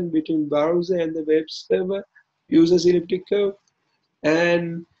communication between browser and the web server uses elliptic curve.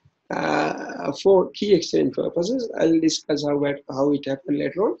 And for key exchange purposes, I'll discuss how it happened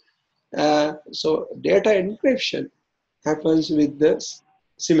later on. So data encryption happens with the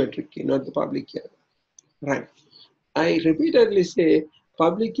symmetric key, not the public key. Right. I repeatedly say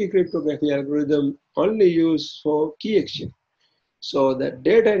public key cryptography algorithm only used for key exchange. So the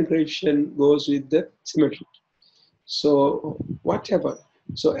data encryption goes with the symmetric. So what happened?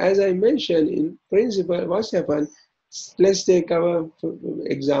 So as I mentioned, in principle, what's happened? Let's take our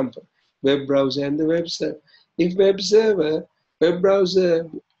example, web browser and the web server. If web browser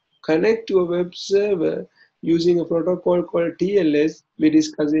connect to a web server using a protocol called TLS, we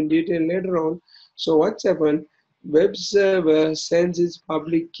discuss in detail later on. So what's happened? Web server sends its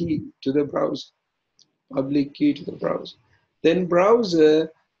public key to the browser, Then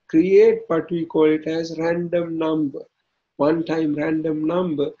browser create what we call it as random number, one-time random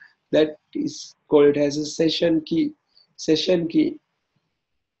number that is called as a session key.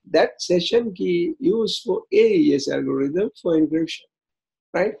 That session key used for AES algorithm for encryption,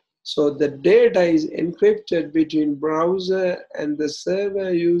 right? So the data is encrypted between browser and the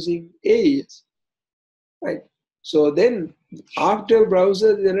server using AES, right? So then after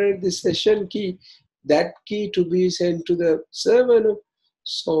browser generate the session key, that key to be sent to the server.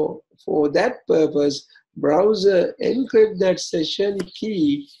 So for that purpose, browser encrypt that session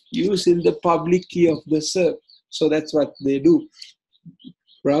key using the public key of the server. So that's what they do.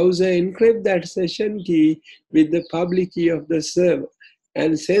 Browser encrypt that session key with the public key of the server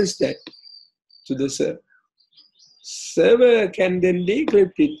and sends that to the server. Server can then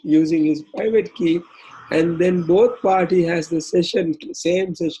decrypt it using his private key, and then both party has the same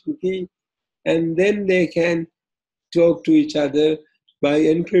session key, and then they can talk to each other by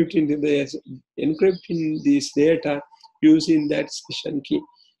encrypting this data using that session key.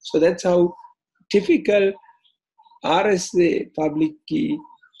 So that's how typical RSA public key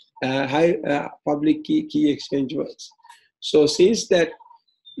public key exchange works. So since that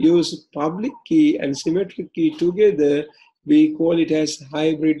use public key and symmetric key together, we call it as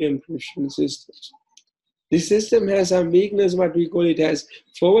hybrid encryption systems. This system has some weakness, but we call it as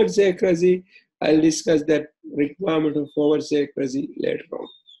forward secrecy. I'll discuss that requirement of forward secrecy later on.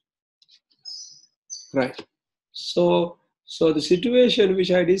 Right. So the situation which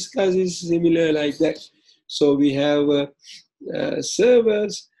I discussed is similar like that. So we have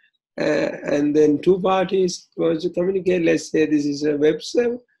servers and then two parties want to communicate. Let's say this is a web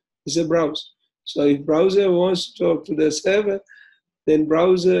server, this is a browser. So if browser wants to talk to the server, then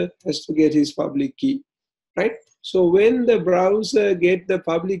browser has to get his public key, right? So when the browser get the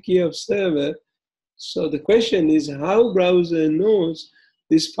public key of server, so the question is how browser knows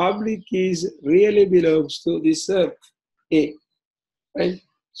this public keys really belongs to this server A, right?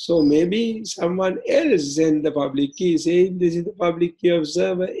 So maybe someone else sent the public key saying this is the public key of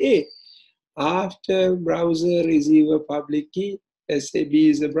server A. After browser receive a public key, let's say B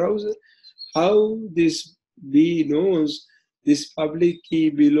is a browser, how this B knows this public key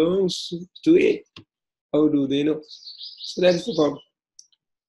belongs to A? How do they know? So that's the problem.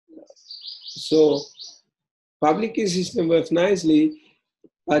 So public key system works nicely,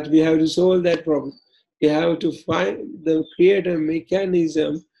 but we have to solve that problem. We have to create a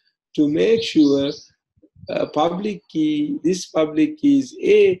mechanism to make sure this public key is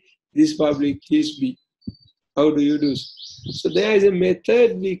A, this public key is B. How do you do so? So there is a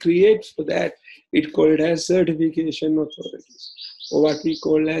method we create for that. It called as certification authorities, or what we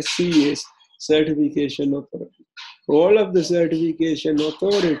call as CAs, certification authority. Role of the certification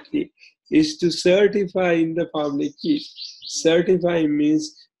authority is to certify in the public keys. certify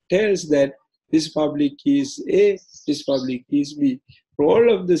means tells that this public key is A, this public key is B.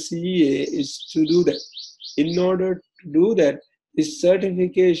 Role of the CA is to do that. In order to do that, the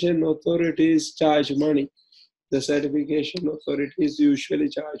certification authorities charge money. The certification authorities usually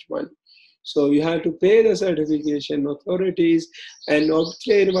charge money. So you have to pay the certification authorities and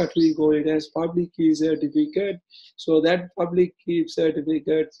obtain what we call it as public key certificate. So that public key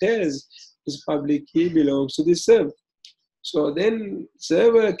certificate tells this public key belongs to this server. So then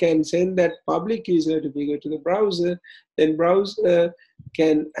server can send that public key certificate to the browser, then browser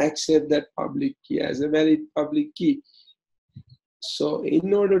can accept that public key as a valid public key. So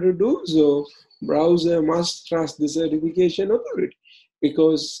in order to do so, browser must trust the certification authority,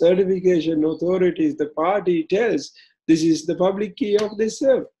 because certification authority is the party tells this is the public key of this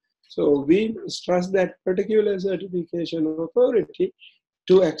server. So we must trust that particular certification authority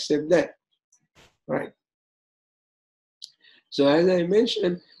to accept that, right? So as I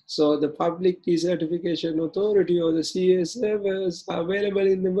mentioned, so the public key certification authority or the CA servers are available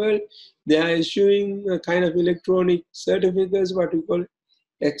in the world. They are issuing a kind of electronic certificates, what we call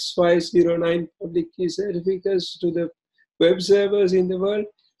X509 public key certificates to the web servers in the world.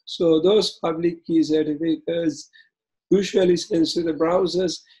 So those public key certificates usually sent to the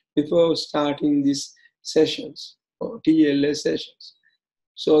browsers before starting these sessions or TLS sessions.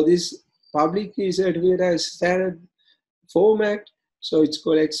 So this public key certificate has standard format. So it's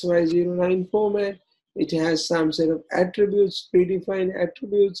called XY09 format. It has some set of attributes, predefined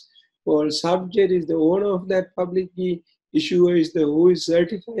attributes. Called subject is the owner of that public key. Issuer is the who is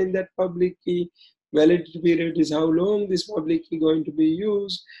certifying that public key. Validity period is how long this public key going to be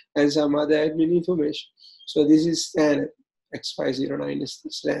used, and some other admin information. So this is standard. XY09 is the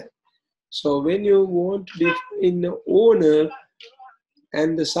standard. So when you want to define the owner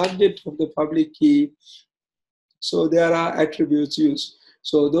and the subject of the public key, so there are attributes used.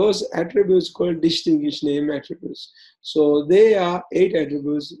 So those attributes called distinguished name attributes. So they are 8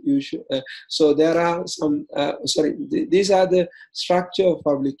 attributes. So there are some, these are the structure of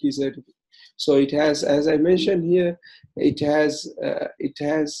public key certificate. So it has, as I mentioned here, it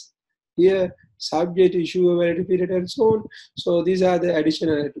has here subject, issuer, validity period, and so on. So these are the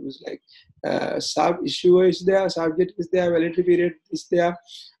additional attributes like sub issuer is there, subject is there, validity period is there,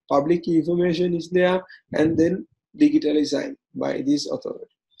 public key information is there, and then digitally signed by this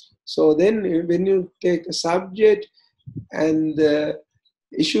authority. So then when you take a subject and the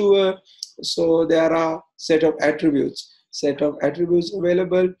issuer, so there are set of attributes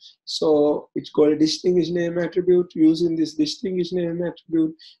available. So it's called a distinguished name attribute. Using this distinguished name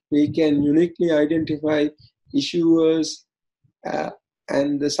attribute, we can uniquely identify issuers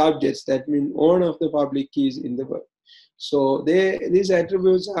and the subjects, that mean owner of the public keys in the world. So these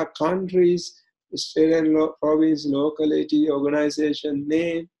attributes are countries, state and province, locality, organization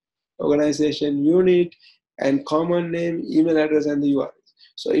name, organization unit, and common name, email address, and the URL.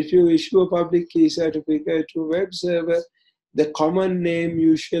 So if you issue a public key certificate to web server, the common name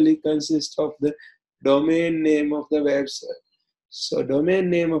usually consists of the domain name of the web server. So domain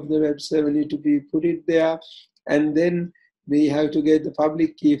name of the web server need to be put it there, and then we have to get the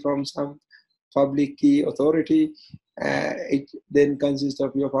public key from some public key authority. It then consists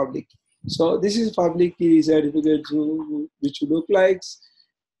of your public key. So this is public key certificate which look like.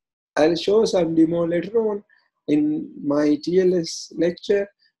 I'll show some demo later on in my TLS lecture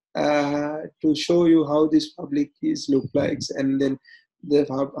to show you how these public keys look like, and then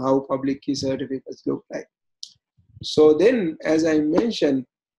how public key certificates look like. So then, as I mentioned,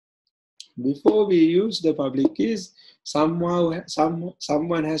 before we use the public keys, someone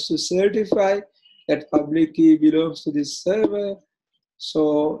has to certify that public key belongs to this server.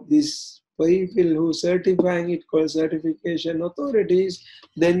 So these people who certifying it called certification authorities,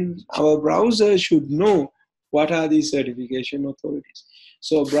 then our browser should know what are these certification authorities.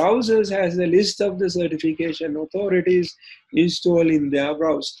 So browsers has a list of the certification authorities installed in their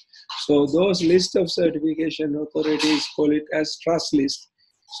browser. So those list of certification authorities call it as trust list.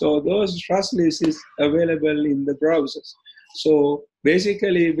 So those trust lists is available in the browsers. So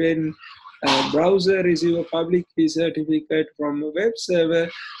basically when browser receives a public key certificate from a web server,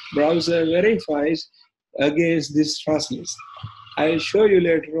 browser verifies against this trust list. I'll show you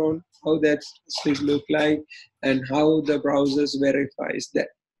later on how that list look like and how the browsers verifies that.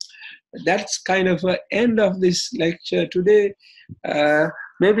 That's kind of an end of this lecture today.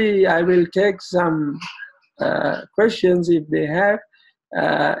 Maybe I will take some questions if they have.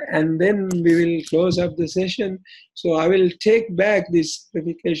 And then we will close up the session. So I will take back this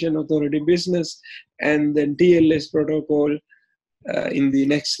certification authority business and then TLS protocol in the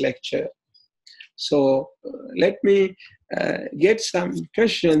next lecture. So let me get some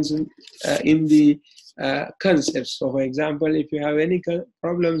questions in the concepts. So for example, if you have any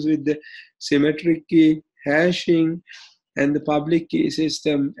problems with the symmetric key, hashing, and the public key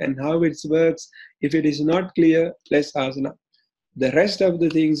system and how it works, if it is not clear, let's ask now. The rest of the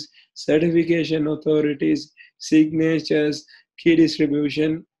things, certification authorities, signatures, key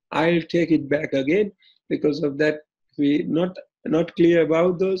distribution, I'll take it back again. Because of that, we not clear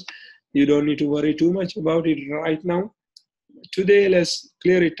about those. You don't need to worry too much about it right now. Today, let's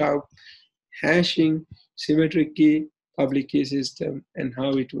clear it out. Hashing, symmetric key, public key system, and how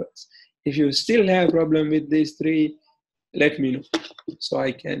it works. If you still have problem with these three, let me know so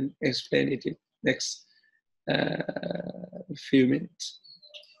I can explain it in next few minutes.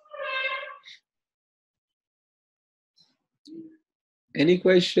 Any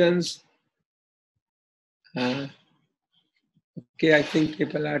questions? Okay, I think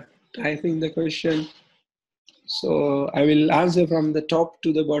people are typing the question. So I will answer from the top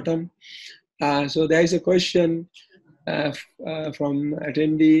to the bottom. So there is a question from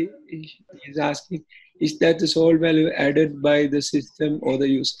attendee. He's asking, is that the salt value added by the system or the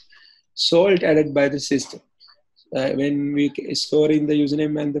user? Salt added by the system. When we store in the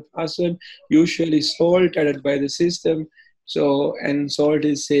username and the password, usually salt added by the system. So, and salt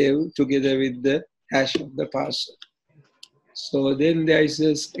is saved together with the hash of the password. So then there is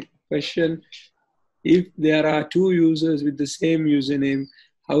a question, if there are two users with the same username,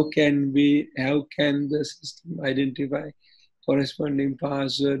 how can the system identify corresponding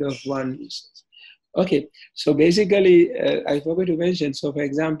password of one user? Okay, so basically, I forgot to mention, so for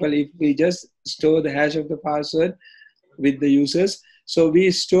example, if we just store the hash of the password with the users, so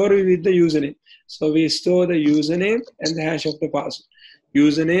we store it with the username. So we store the username and the hash of the password.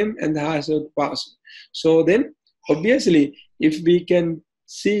 Username and the hash of the password. So then, obviously, if we can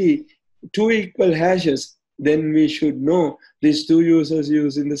see two equal hashes, then we should know these two users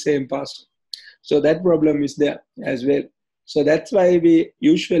using the same password. So that problem is there as well. So that's why we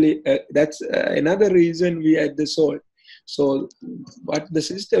usually, that's another reason we add the salt. So what the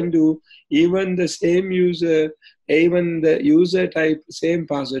system do, even the same user, even the user type same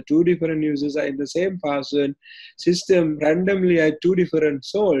password, two different users are in the same password, system randomly add two different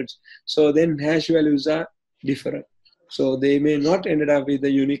salts. So then hash values are different. So they may not end up with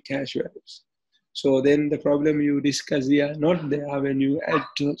the unique hash values. So then the problem you discuss here not there when you add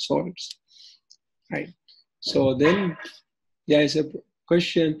two salts, right? So then there is a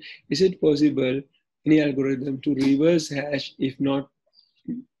question, is it possible any algorithm to reverse hash if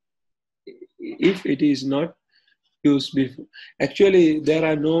it is not used before? Actually, there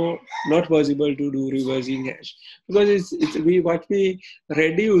are not possible to do reversing hash because what we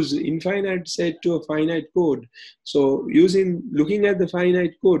reduce infinite set to a finite code. So looking at the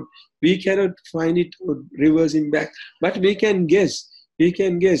finite code, we cannot find it reversing back, but we can guess. We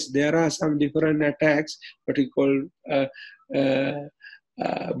can guess there are some different attacks, what we call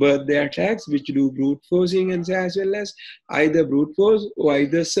birthday attacks, which do brute forcing and as well as either brute force or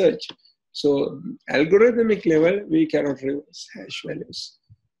either search. So algorithmic level, we cannot reverse hash values,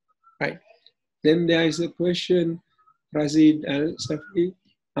 right? Then there is a question, Razid Al-Safi,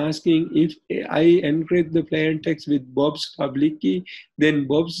 asking if I encrypt the plain text with Bob's public key, then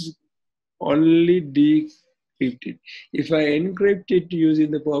Bob's only decrypted. If I encrypt it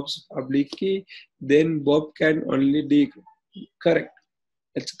using the Bob's public key, then Bob can only decrypt. Correct.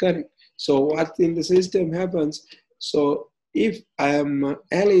 That's correct. So what in the system happens? So if I am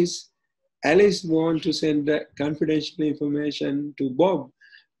Alice wants to send the confidential information to Bob.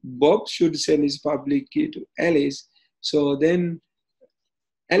 Bob should send his public key to Alice. So then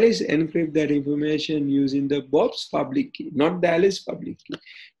Alice encrypt that information using the Bob's public key, not the Alice public key,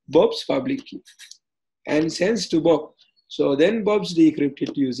 Bob's public key, and sends to Bob. So then Bob's decrypt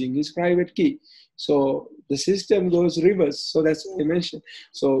it using his private key. So the system goes reverse. So that's what I mentioned.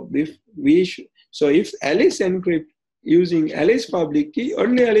 So if Alice encrypt using Alice public key,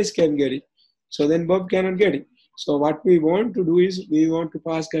 only Alice can get it. So then Bob cannot get it. So what we want to do is we want to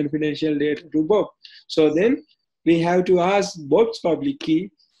pass confidential data to Bob. So then we have to ask Bob's public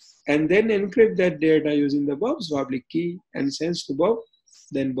key and then encrypt that data using the Bob's public key and sends to Bob.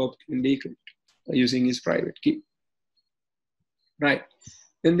 Then Bob can decrypt using his private key. Right.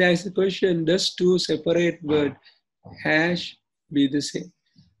 Then there is a question, does two separate word hash be the same?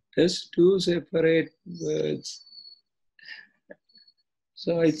 Does two separate words?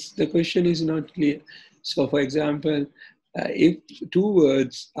 So the question is not clear. So for example, if two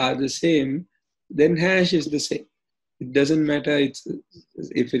words are the same, then hash is the same. It doesn't matter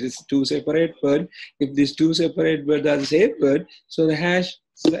if it is two separate words. If these two separate words are the same word, so the hash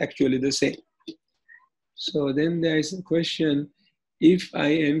is actually the same. So then there is a question, if I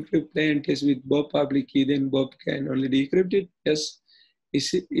encrypt plain text with Bob public key, then Bob can only decrypt it? Yes,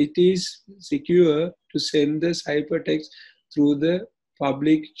 it is secure to send the ciphertext through the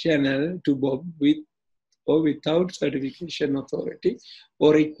public channel to Bob with or without certification authority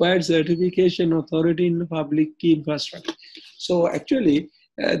or required certification authority in the public key infrastructure. So actually,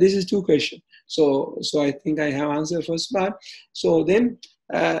 this is two questions. So I think I have answered first part. So then,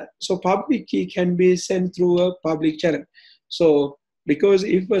 so public key can be sent through a public channel. So because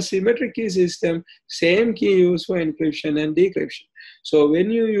if a symmetric key system, same key used for encryption and decryption. So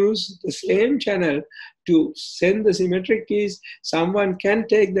when you use the same channel to send the symmetric keys, someone can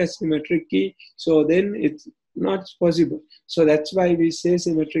take that symmetric key. So then it's not possible. So that's why we say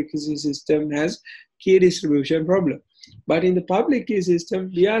symmetric key system has key distribution problem. But in the public key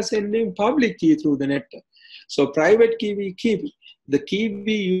system, we are sending public key through the network. So private key we keep. The key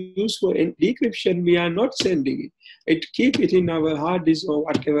we use for decryption, we are not sending it. It keep it in our hard disk or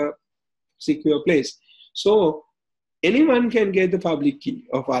whatever secure place. So anyone can get the public key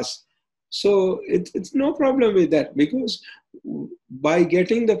of us. So it's no problem with that, because by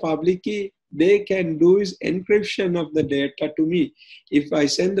getting the public key, they can do is encryption of the data to me. If I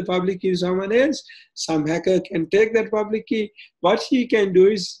send the public key to someone else, some hacker can take that public key. What he can do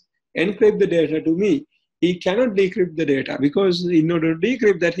is encrypt the data to me. He cannot decrypt the data, because in order to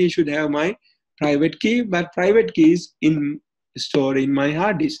decrypt that, he should have my private key, but private key is stored in my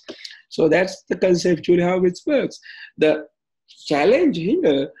hard disk. So that's the conceptually how it works. The challenge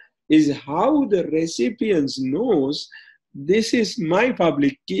here is how the recipients knows this is my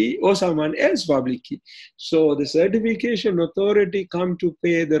public key or someone else's public key. So the certification authority come to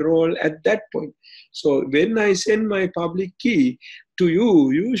play the role at that point. So when I send my public key to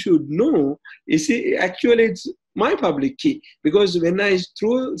you, you should know, actually it's my public key, because when I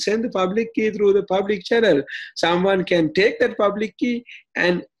send the public key through the public channel, someone can take that public key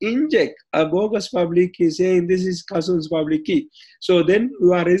and inject a bogus public key saying this is Kasun's public key. So then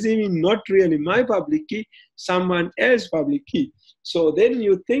you are receiving not really my public key, someone else's public key. So then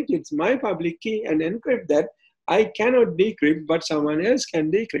you think it's my public key and encrypt that. I cannot decrypt, but someone else can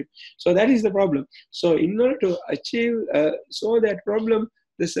decrypt. So that is the problem. So in order to achieve that problem,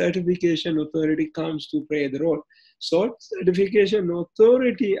 the certification authority comes to play the role. So certification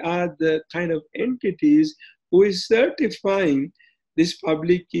authority are the kind of entities who is certifying this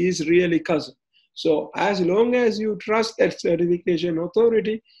public key is really Kasun. So as long as you trust that certification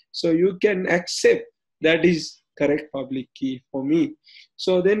authority, so you can accept that is correct public key for me.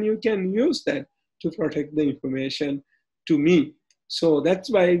 So then you can use that to protect the information to me. So that's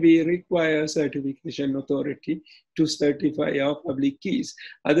why we require certification authority to certify our public keys.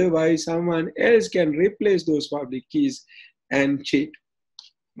 Otherwise, someone else can replace those public keys and cheat,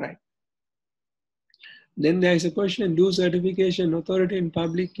 right? Then there is a question, do certification authority in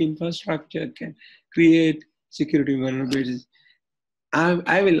public infrastructure can create security vulnerabilities?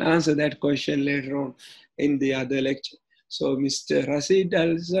 I will answer that question later on in the other lecture. So Mr. Rasid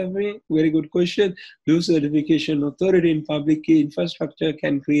Al-Zafri, very good question. Do certification authority in public key infrastructure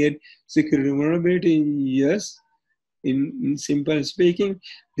can create security vulnerability? Yes. In simple speaking,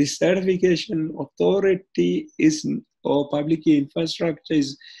 the certification authority is, or public key infrastructure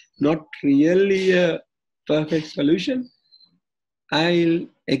is not really a perfect solution. I'll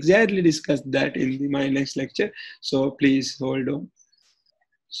exactly discuss that in my next lecture. So please hold on.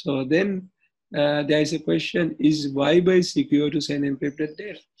 So then there is a question, is Viber secure to send encrypted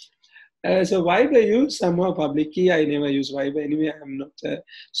data? So Viber use somehow public key. I never use Viber anyway. I'm not a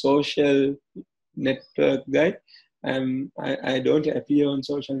social network guy. I don't appear on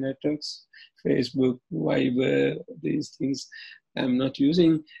social networks, Facebook, Viber, these things I'm not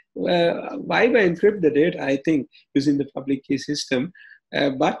using. Viber encrypt the data, I think, using the public key system.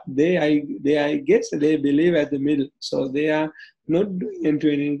 But I guess they believe at the middle. So they are not doing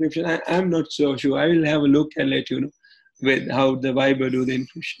end-to-end encryption. I'm not so sure. I will have a look and let you know with how the Viber do the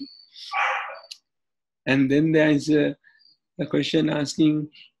encryption. And then there is a question asking,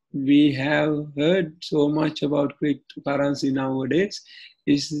 we have heard so much about cryptocurrency nowadays.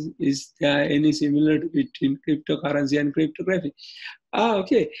 Is there any similarity between cryptocurrency and cryptography?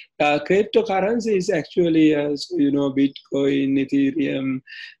 Okay. Cryptocurrency is actually, Bitcoin, Ethereum,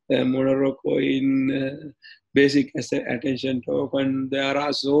 Monero coin, basic attention token. There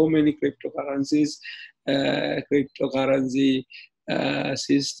are so many cryptocurrencies, cryptocurrency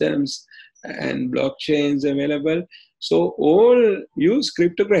systems, and blockchains available. So all use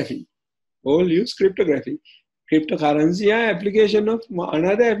cryptography. All use cryptography. Cryptocurrency is application of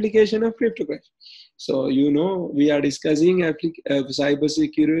another application of cryptography. So we are discussing cyber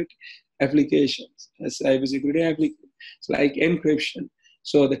security applications, cybersecurity applications, like encryption.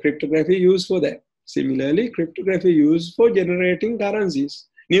 So the cryptography used for that. Similarly, cryptography used for generating currencies,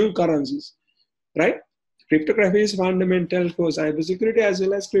 new currencies, right? Cryptography is fundamental for cybersecurity as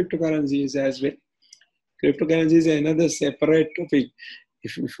well as cryptocurrencies as well. Cryptocurrency is another separate topic.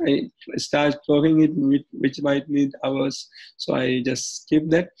 If I start talking it, which might need hours, so I just skip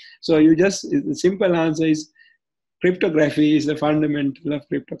that. So the simple answer is cryptography is the fundamental of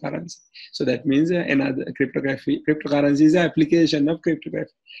cryptocurrency. So that means another cryptocurrency is an application of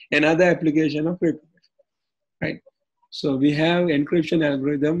cryptography, another application of cryptography, right? So we have encryption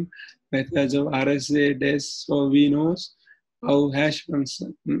algorithm, methods of RSA, DES, so we know how hash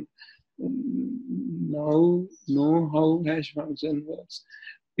function. Now know how hash function works.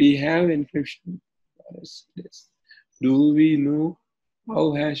 We have encryption. RSA. Do we know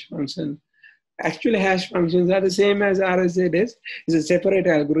how hash function? Actually, hash functions are the same as RSA DES. It's a separate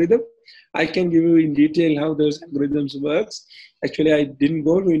algorithm. I can give you in detail how those algorithms works. Actually, I didn't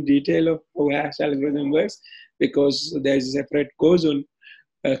go into in detail of how hash algorithm works because there is a separate course on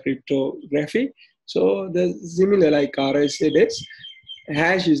cryptography. So the similar like RSA DES,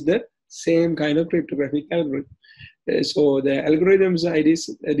 hash is the same kind of cryptographic algorithm. So the algorithms I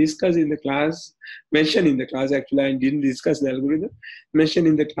discussed in the class, mentioned in the class, actually I didn't discuss the algorithm, mentioned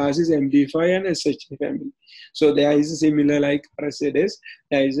in the class is MD5 and SHA family. So there is a similar like RSA,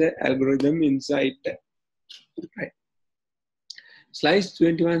 there is an algorithm inside that. Right. Slide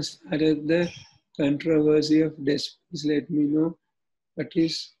 21 started the controversy of DES. Please let me know what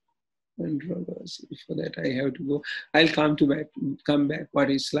is controversy. For that I have to go. I'll come back. What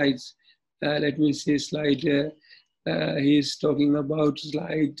is slides? Let me see slide. He's talking about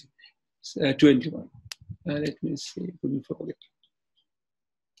slide 21. Let me see, couldn't forget.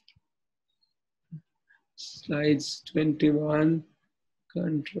 Slides 21,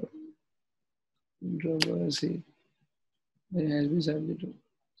 controversy. There has been something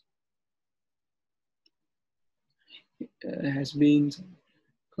has been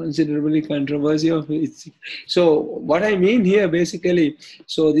considerably controversy of it. So what I mean here basically,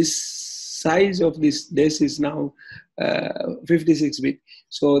 so this size of this DES is now 56-bit.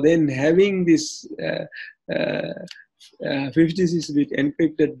 So then having this 56-bit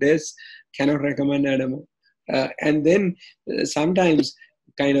encrypted DES cannot recommend anymore. And then sometimes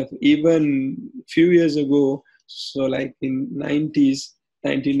kind of even few years ago, so like in 90s,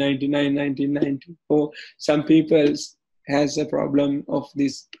 1999, 1994, some people has a problem of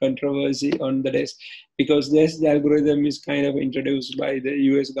this controversy on the DES because the algorithm is kind of introduced by the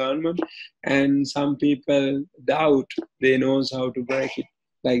US government and some people doubt they knows how to break it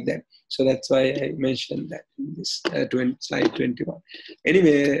like that. So that's why I mentioned that in this slide 21.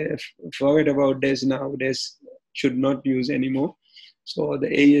 Anyway, forget about DES now. DES should not use anymore. So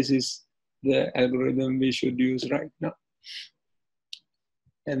the AES is the algorithm we should use right now.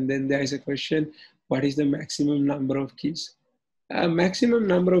 And then there is a question, what is the maximum number of keys? Maximum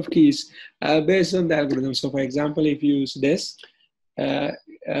number of keys based on the algorithm. So for example, if you use DES,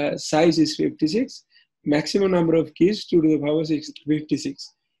 size is 56, maximum number of keys 2 to the power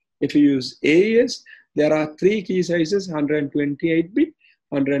 56. If you use AES, there are 3 key sizes, 128-bit,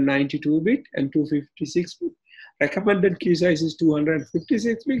 192-bit, and 256-bit. Recommended key size is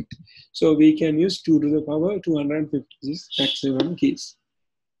 256-bit. So we can use 2 to the power 256 maximum keys.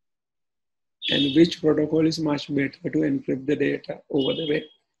 And which protocol is much better to encrypt the data over the web?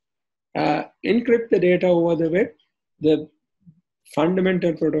 Encrypt the data over the web, the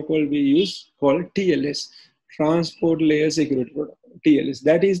fundamental protocol we use called TLS, Transport Layer Security Protocol, TLS.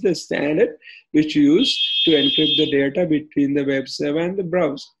 That is the standard which you use to encrypt the data between the web server and the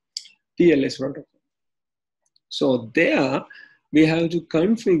browser, TLS protocol. So there we have to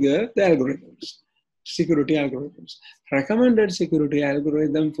configure the algorithms, security algorithms. Recommended security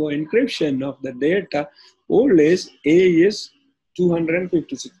algorithm for encryption of the data always AES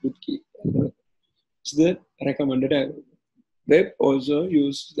 256-bit key. It's the recommended algorithm. Web also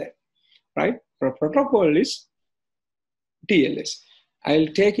uses that, right? The protocol is TLS. I'll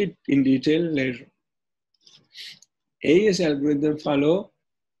take it in detail later. AES algorithm follow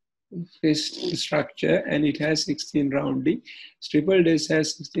this structure and it has 16 rounding. Triple DES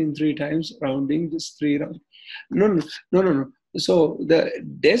has 16 3 times rounding, just 3 round. No. So the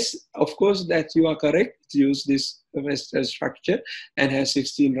DES, of course, that you are correct. Use this structure and has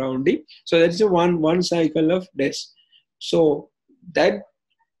 16 rounding. So that's a one cycle of DES. So that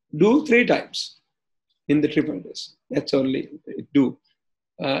do 3 times in the triple DES. That's only it do.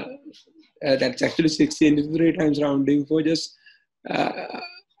 That's actually 16 into 3 times rounding for just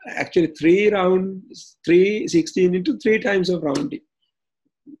actually 16 into 3 times of rounding,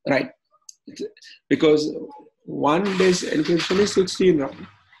 right? Because one day's encryption is 16 rounds,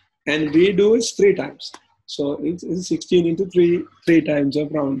 and we do it 3 times. So it's 16 into 3 times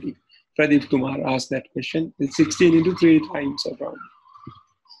of rounding. Pradeep Kumar asked that question. It's 16 into 3 times of rounding.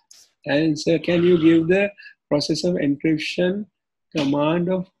 And so can you give the process of encryption command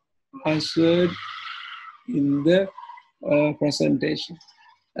of password in the presentation?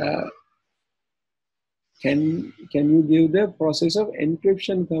 Can you give the process of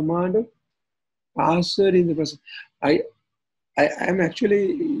encryption command of password in the process? I am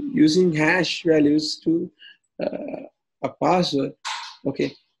actually using hash values to a password.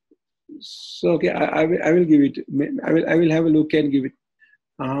 Okay. So okay, I will give it. I will have a look and give it.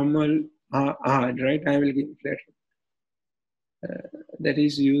 Right? I will give it later. That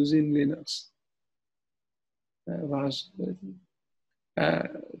is used in Linux. Password.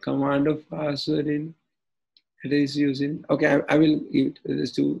 Command of password in it is using. Okay, I will give it.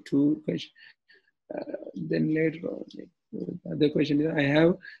 There's two questions. Then later on, the question is, I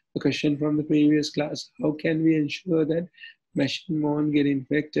have a question from the previous class. How can we ensure that machine won't get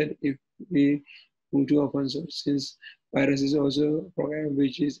infected if we move to open source, since virus is also a program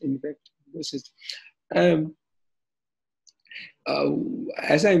which is infecting the system? Um, uh,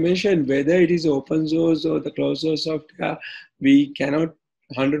 as I mentioned, whether it is open source or the closed source software, we cannot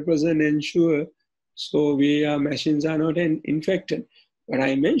 100% ensure. So our machines are not infected. But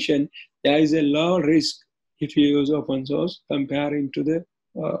I mentioned there is a low risk if you use open source comparing to the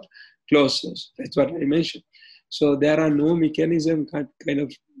closed source. That's what I mentioned. So there are no mechanism kind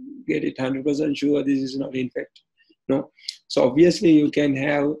of get it 100% sure this is not infected. No. So obviously you can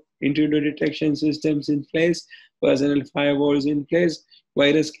have intruder detection systems in place, personal firewalls in place,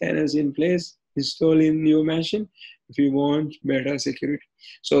 virus scanners in place, install in your machine if you want better security.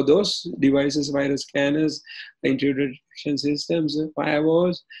 So those devices, virus scanners, intruder detection systems,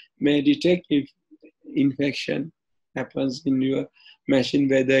 firewalls may detect if infection happens in your machine,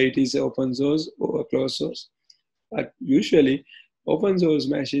 whether it is open source or closed source. But usually open source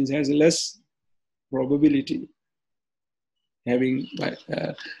machines has less probability having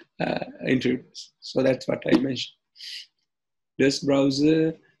intruders. So that's what I mentioned. This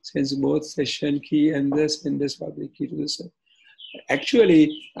browser sends both session key and the sender's public key to the server.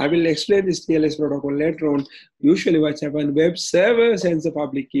 Actually, I will explain this TLS protocol later on. Usually what's happened, web server sends the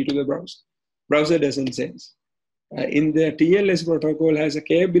public key to the browser. Browser doesn't send. In the TLS protocol has a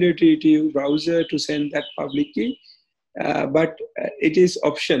capability to browser to send that public key, but it is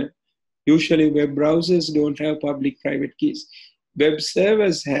optional. Usually web browsers don't have public-private keys. Web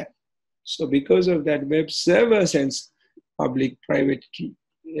servers have. So because of that, web server sends public-private key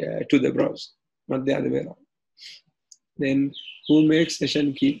to the browser, not the other way around. Then who makes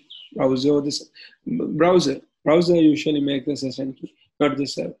session key? Browser or the browser. Browser usually makes the session key, not the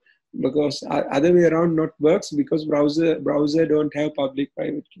server. Because other way around not works because browser don't have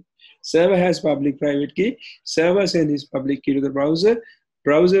public-private key. Server has public-private key. Server sends his public key to the browser.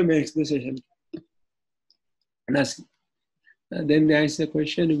 Browser makes the session key. Nothing. Then there is a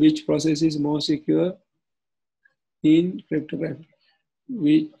question, which process is more secure in cryptography?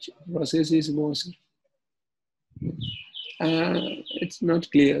 Which process is more secure? It's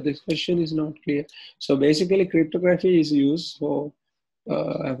not clear. This question is not clear. So basically cryptography is used for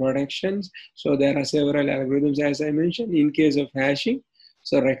protections. So there are several algorithms as I mentioned. In case of hashing,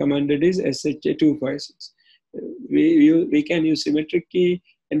 so recommended is SHA-256. We can use symmetric key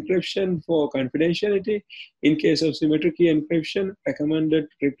encryption for confidentiality. In case of symmetric key encryption, recommended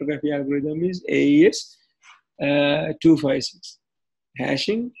cryptography algorithm is AES 256.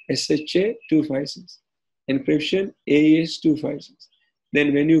 Hashing, SHA-256. Encryption, AES-256.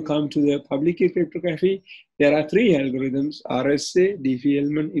 Then when you come to the public key cryptography, there are 3 algorithms, RSA,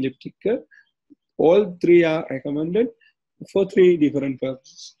 Diffie-Hellman, elliptic curve. All 3 are recommended for 3 different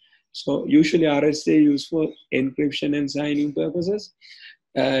purposes. So usually RSA used for encryption and signing purposes.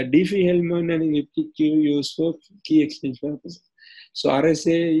 Diffie-Hellman and elliptic curve used for key exchange purposes. So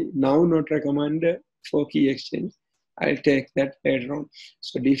RSA now not recommended for key exchange. I'll take that later on.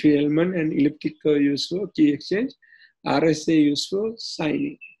 So Diffie-Hellman and elliptic curve used for key exchange. RSA used for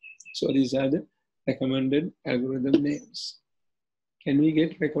signing. So these are the recommended algorithm names. Can we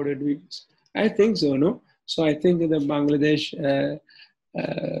get recorded videos? I think so, no? So I think the Bangladesh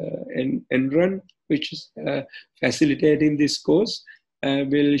Enron, which is facilitating this course,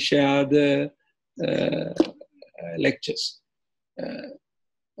 will share the lectures.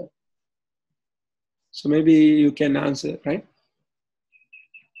 So maybe you can answer, right?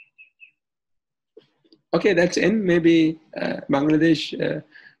 Okay, that's in. Maybe Bangladesh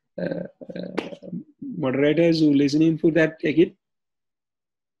moderators who listening to that, take it.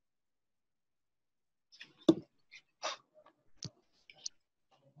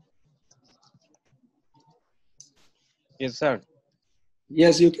 Yes, sir.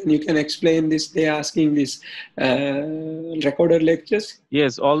 Yes, you can explain this. They asking this recorded lectures.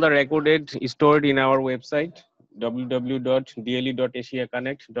 Yes, all the recorded is stored in our website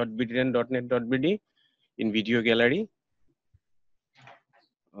www.dle.asiaconnect.btn.net.bd in video gallery.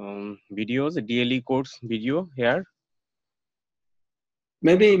 Videos, DLE course video here.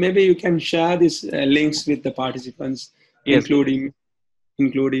 Maybe you can share these links with the participants, Yes, including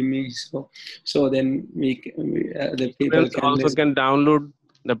me. So then the people students can also listen, can download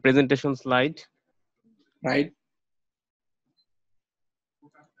the presentation slide. right?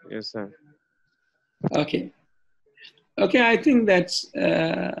 Yes, sir. Okay. Okay, I think that's.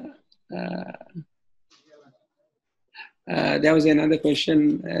 There was another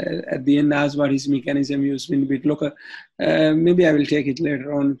question at the end asked what is mechanism used in BitLocker. Maybe I will take it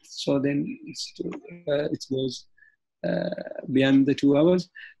later on. So then it goes beyond the 2 hours.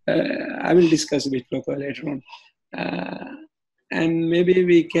 I will discuss BitLocker later on. And maybe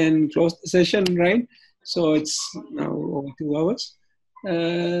we can close the session, right? So it's now over 2 hours.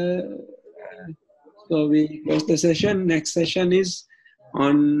 So we close the session. Next session is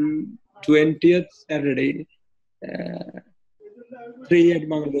on 20th Saturday. 3 at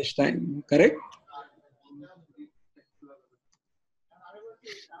Bangladesh time, correct?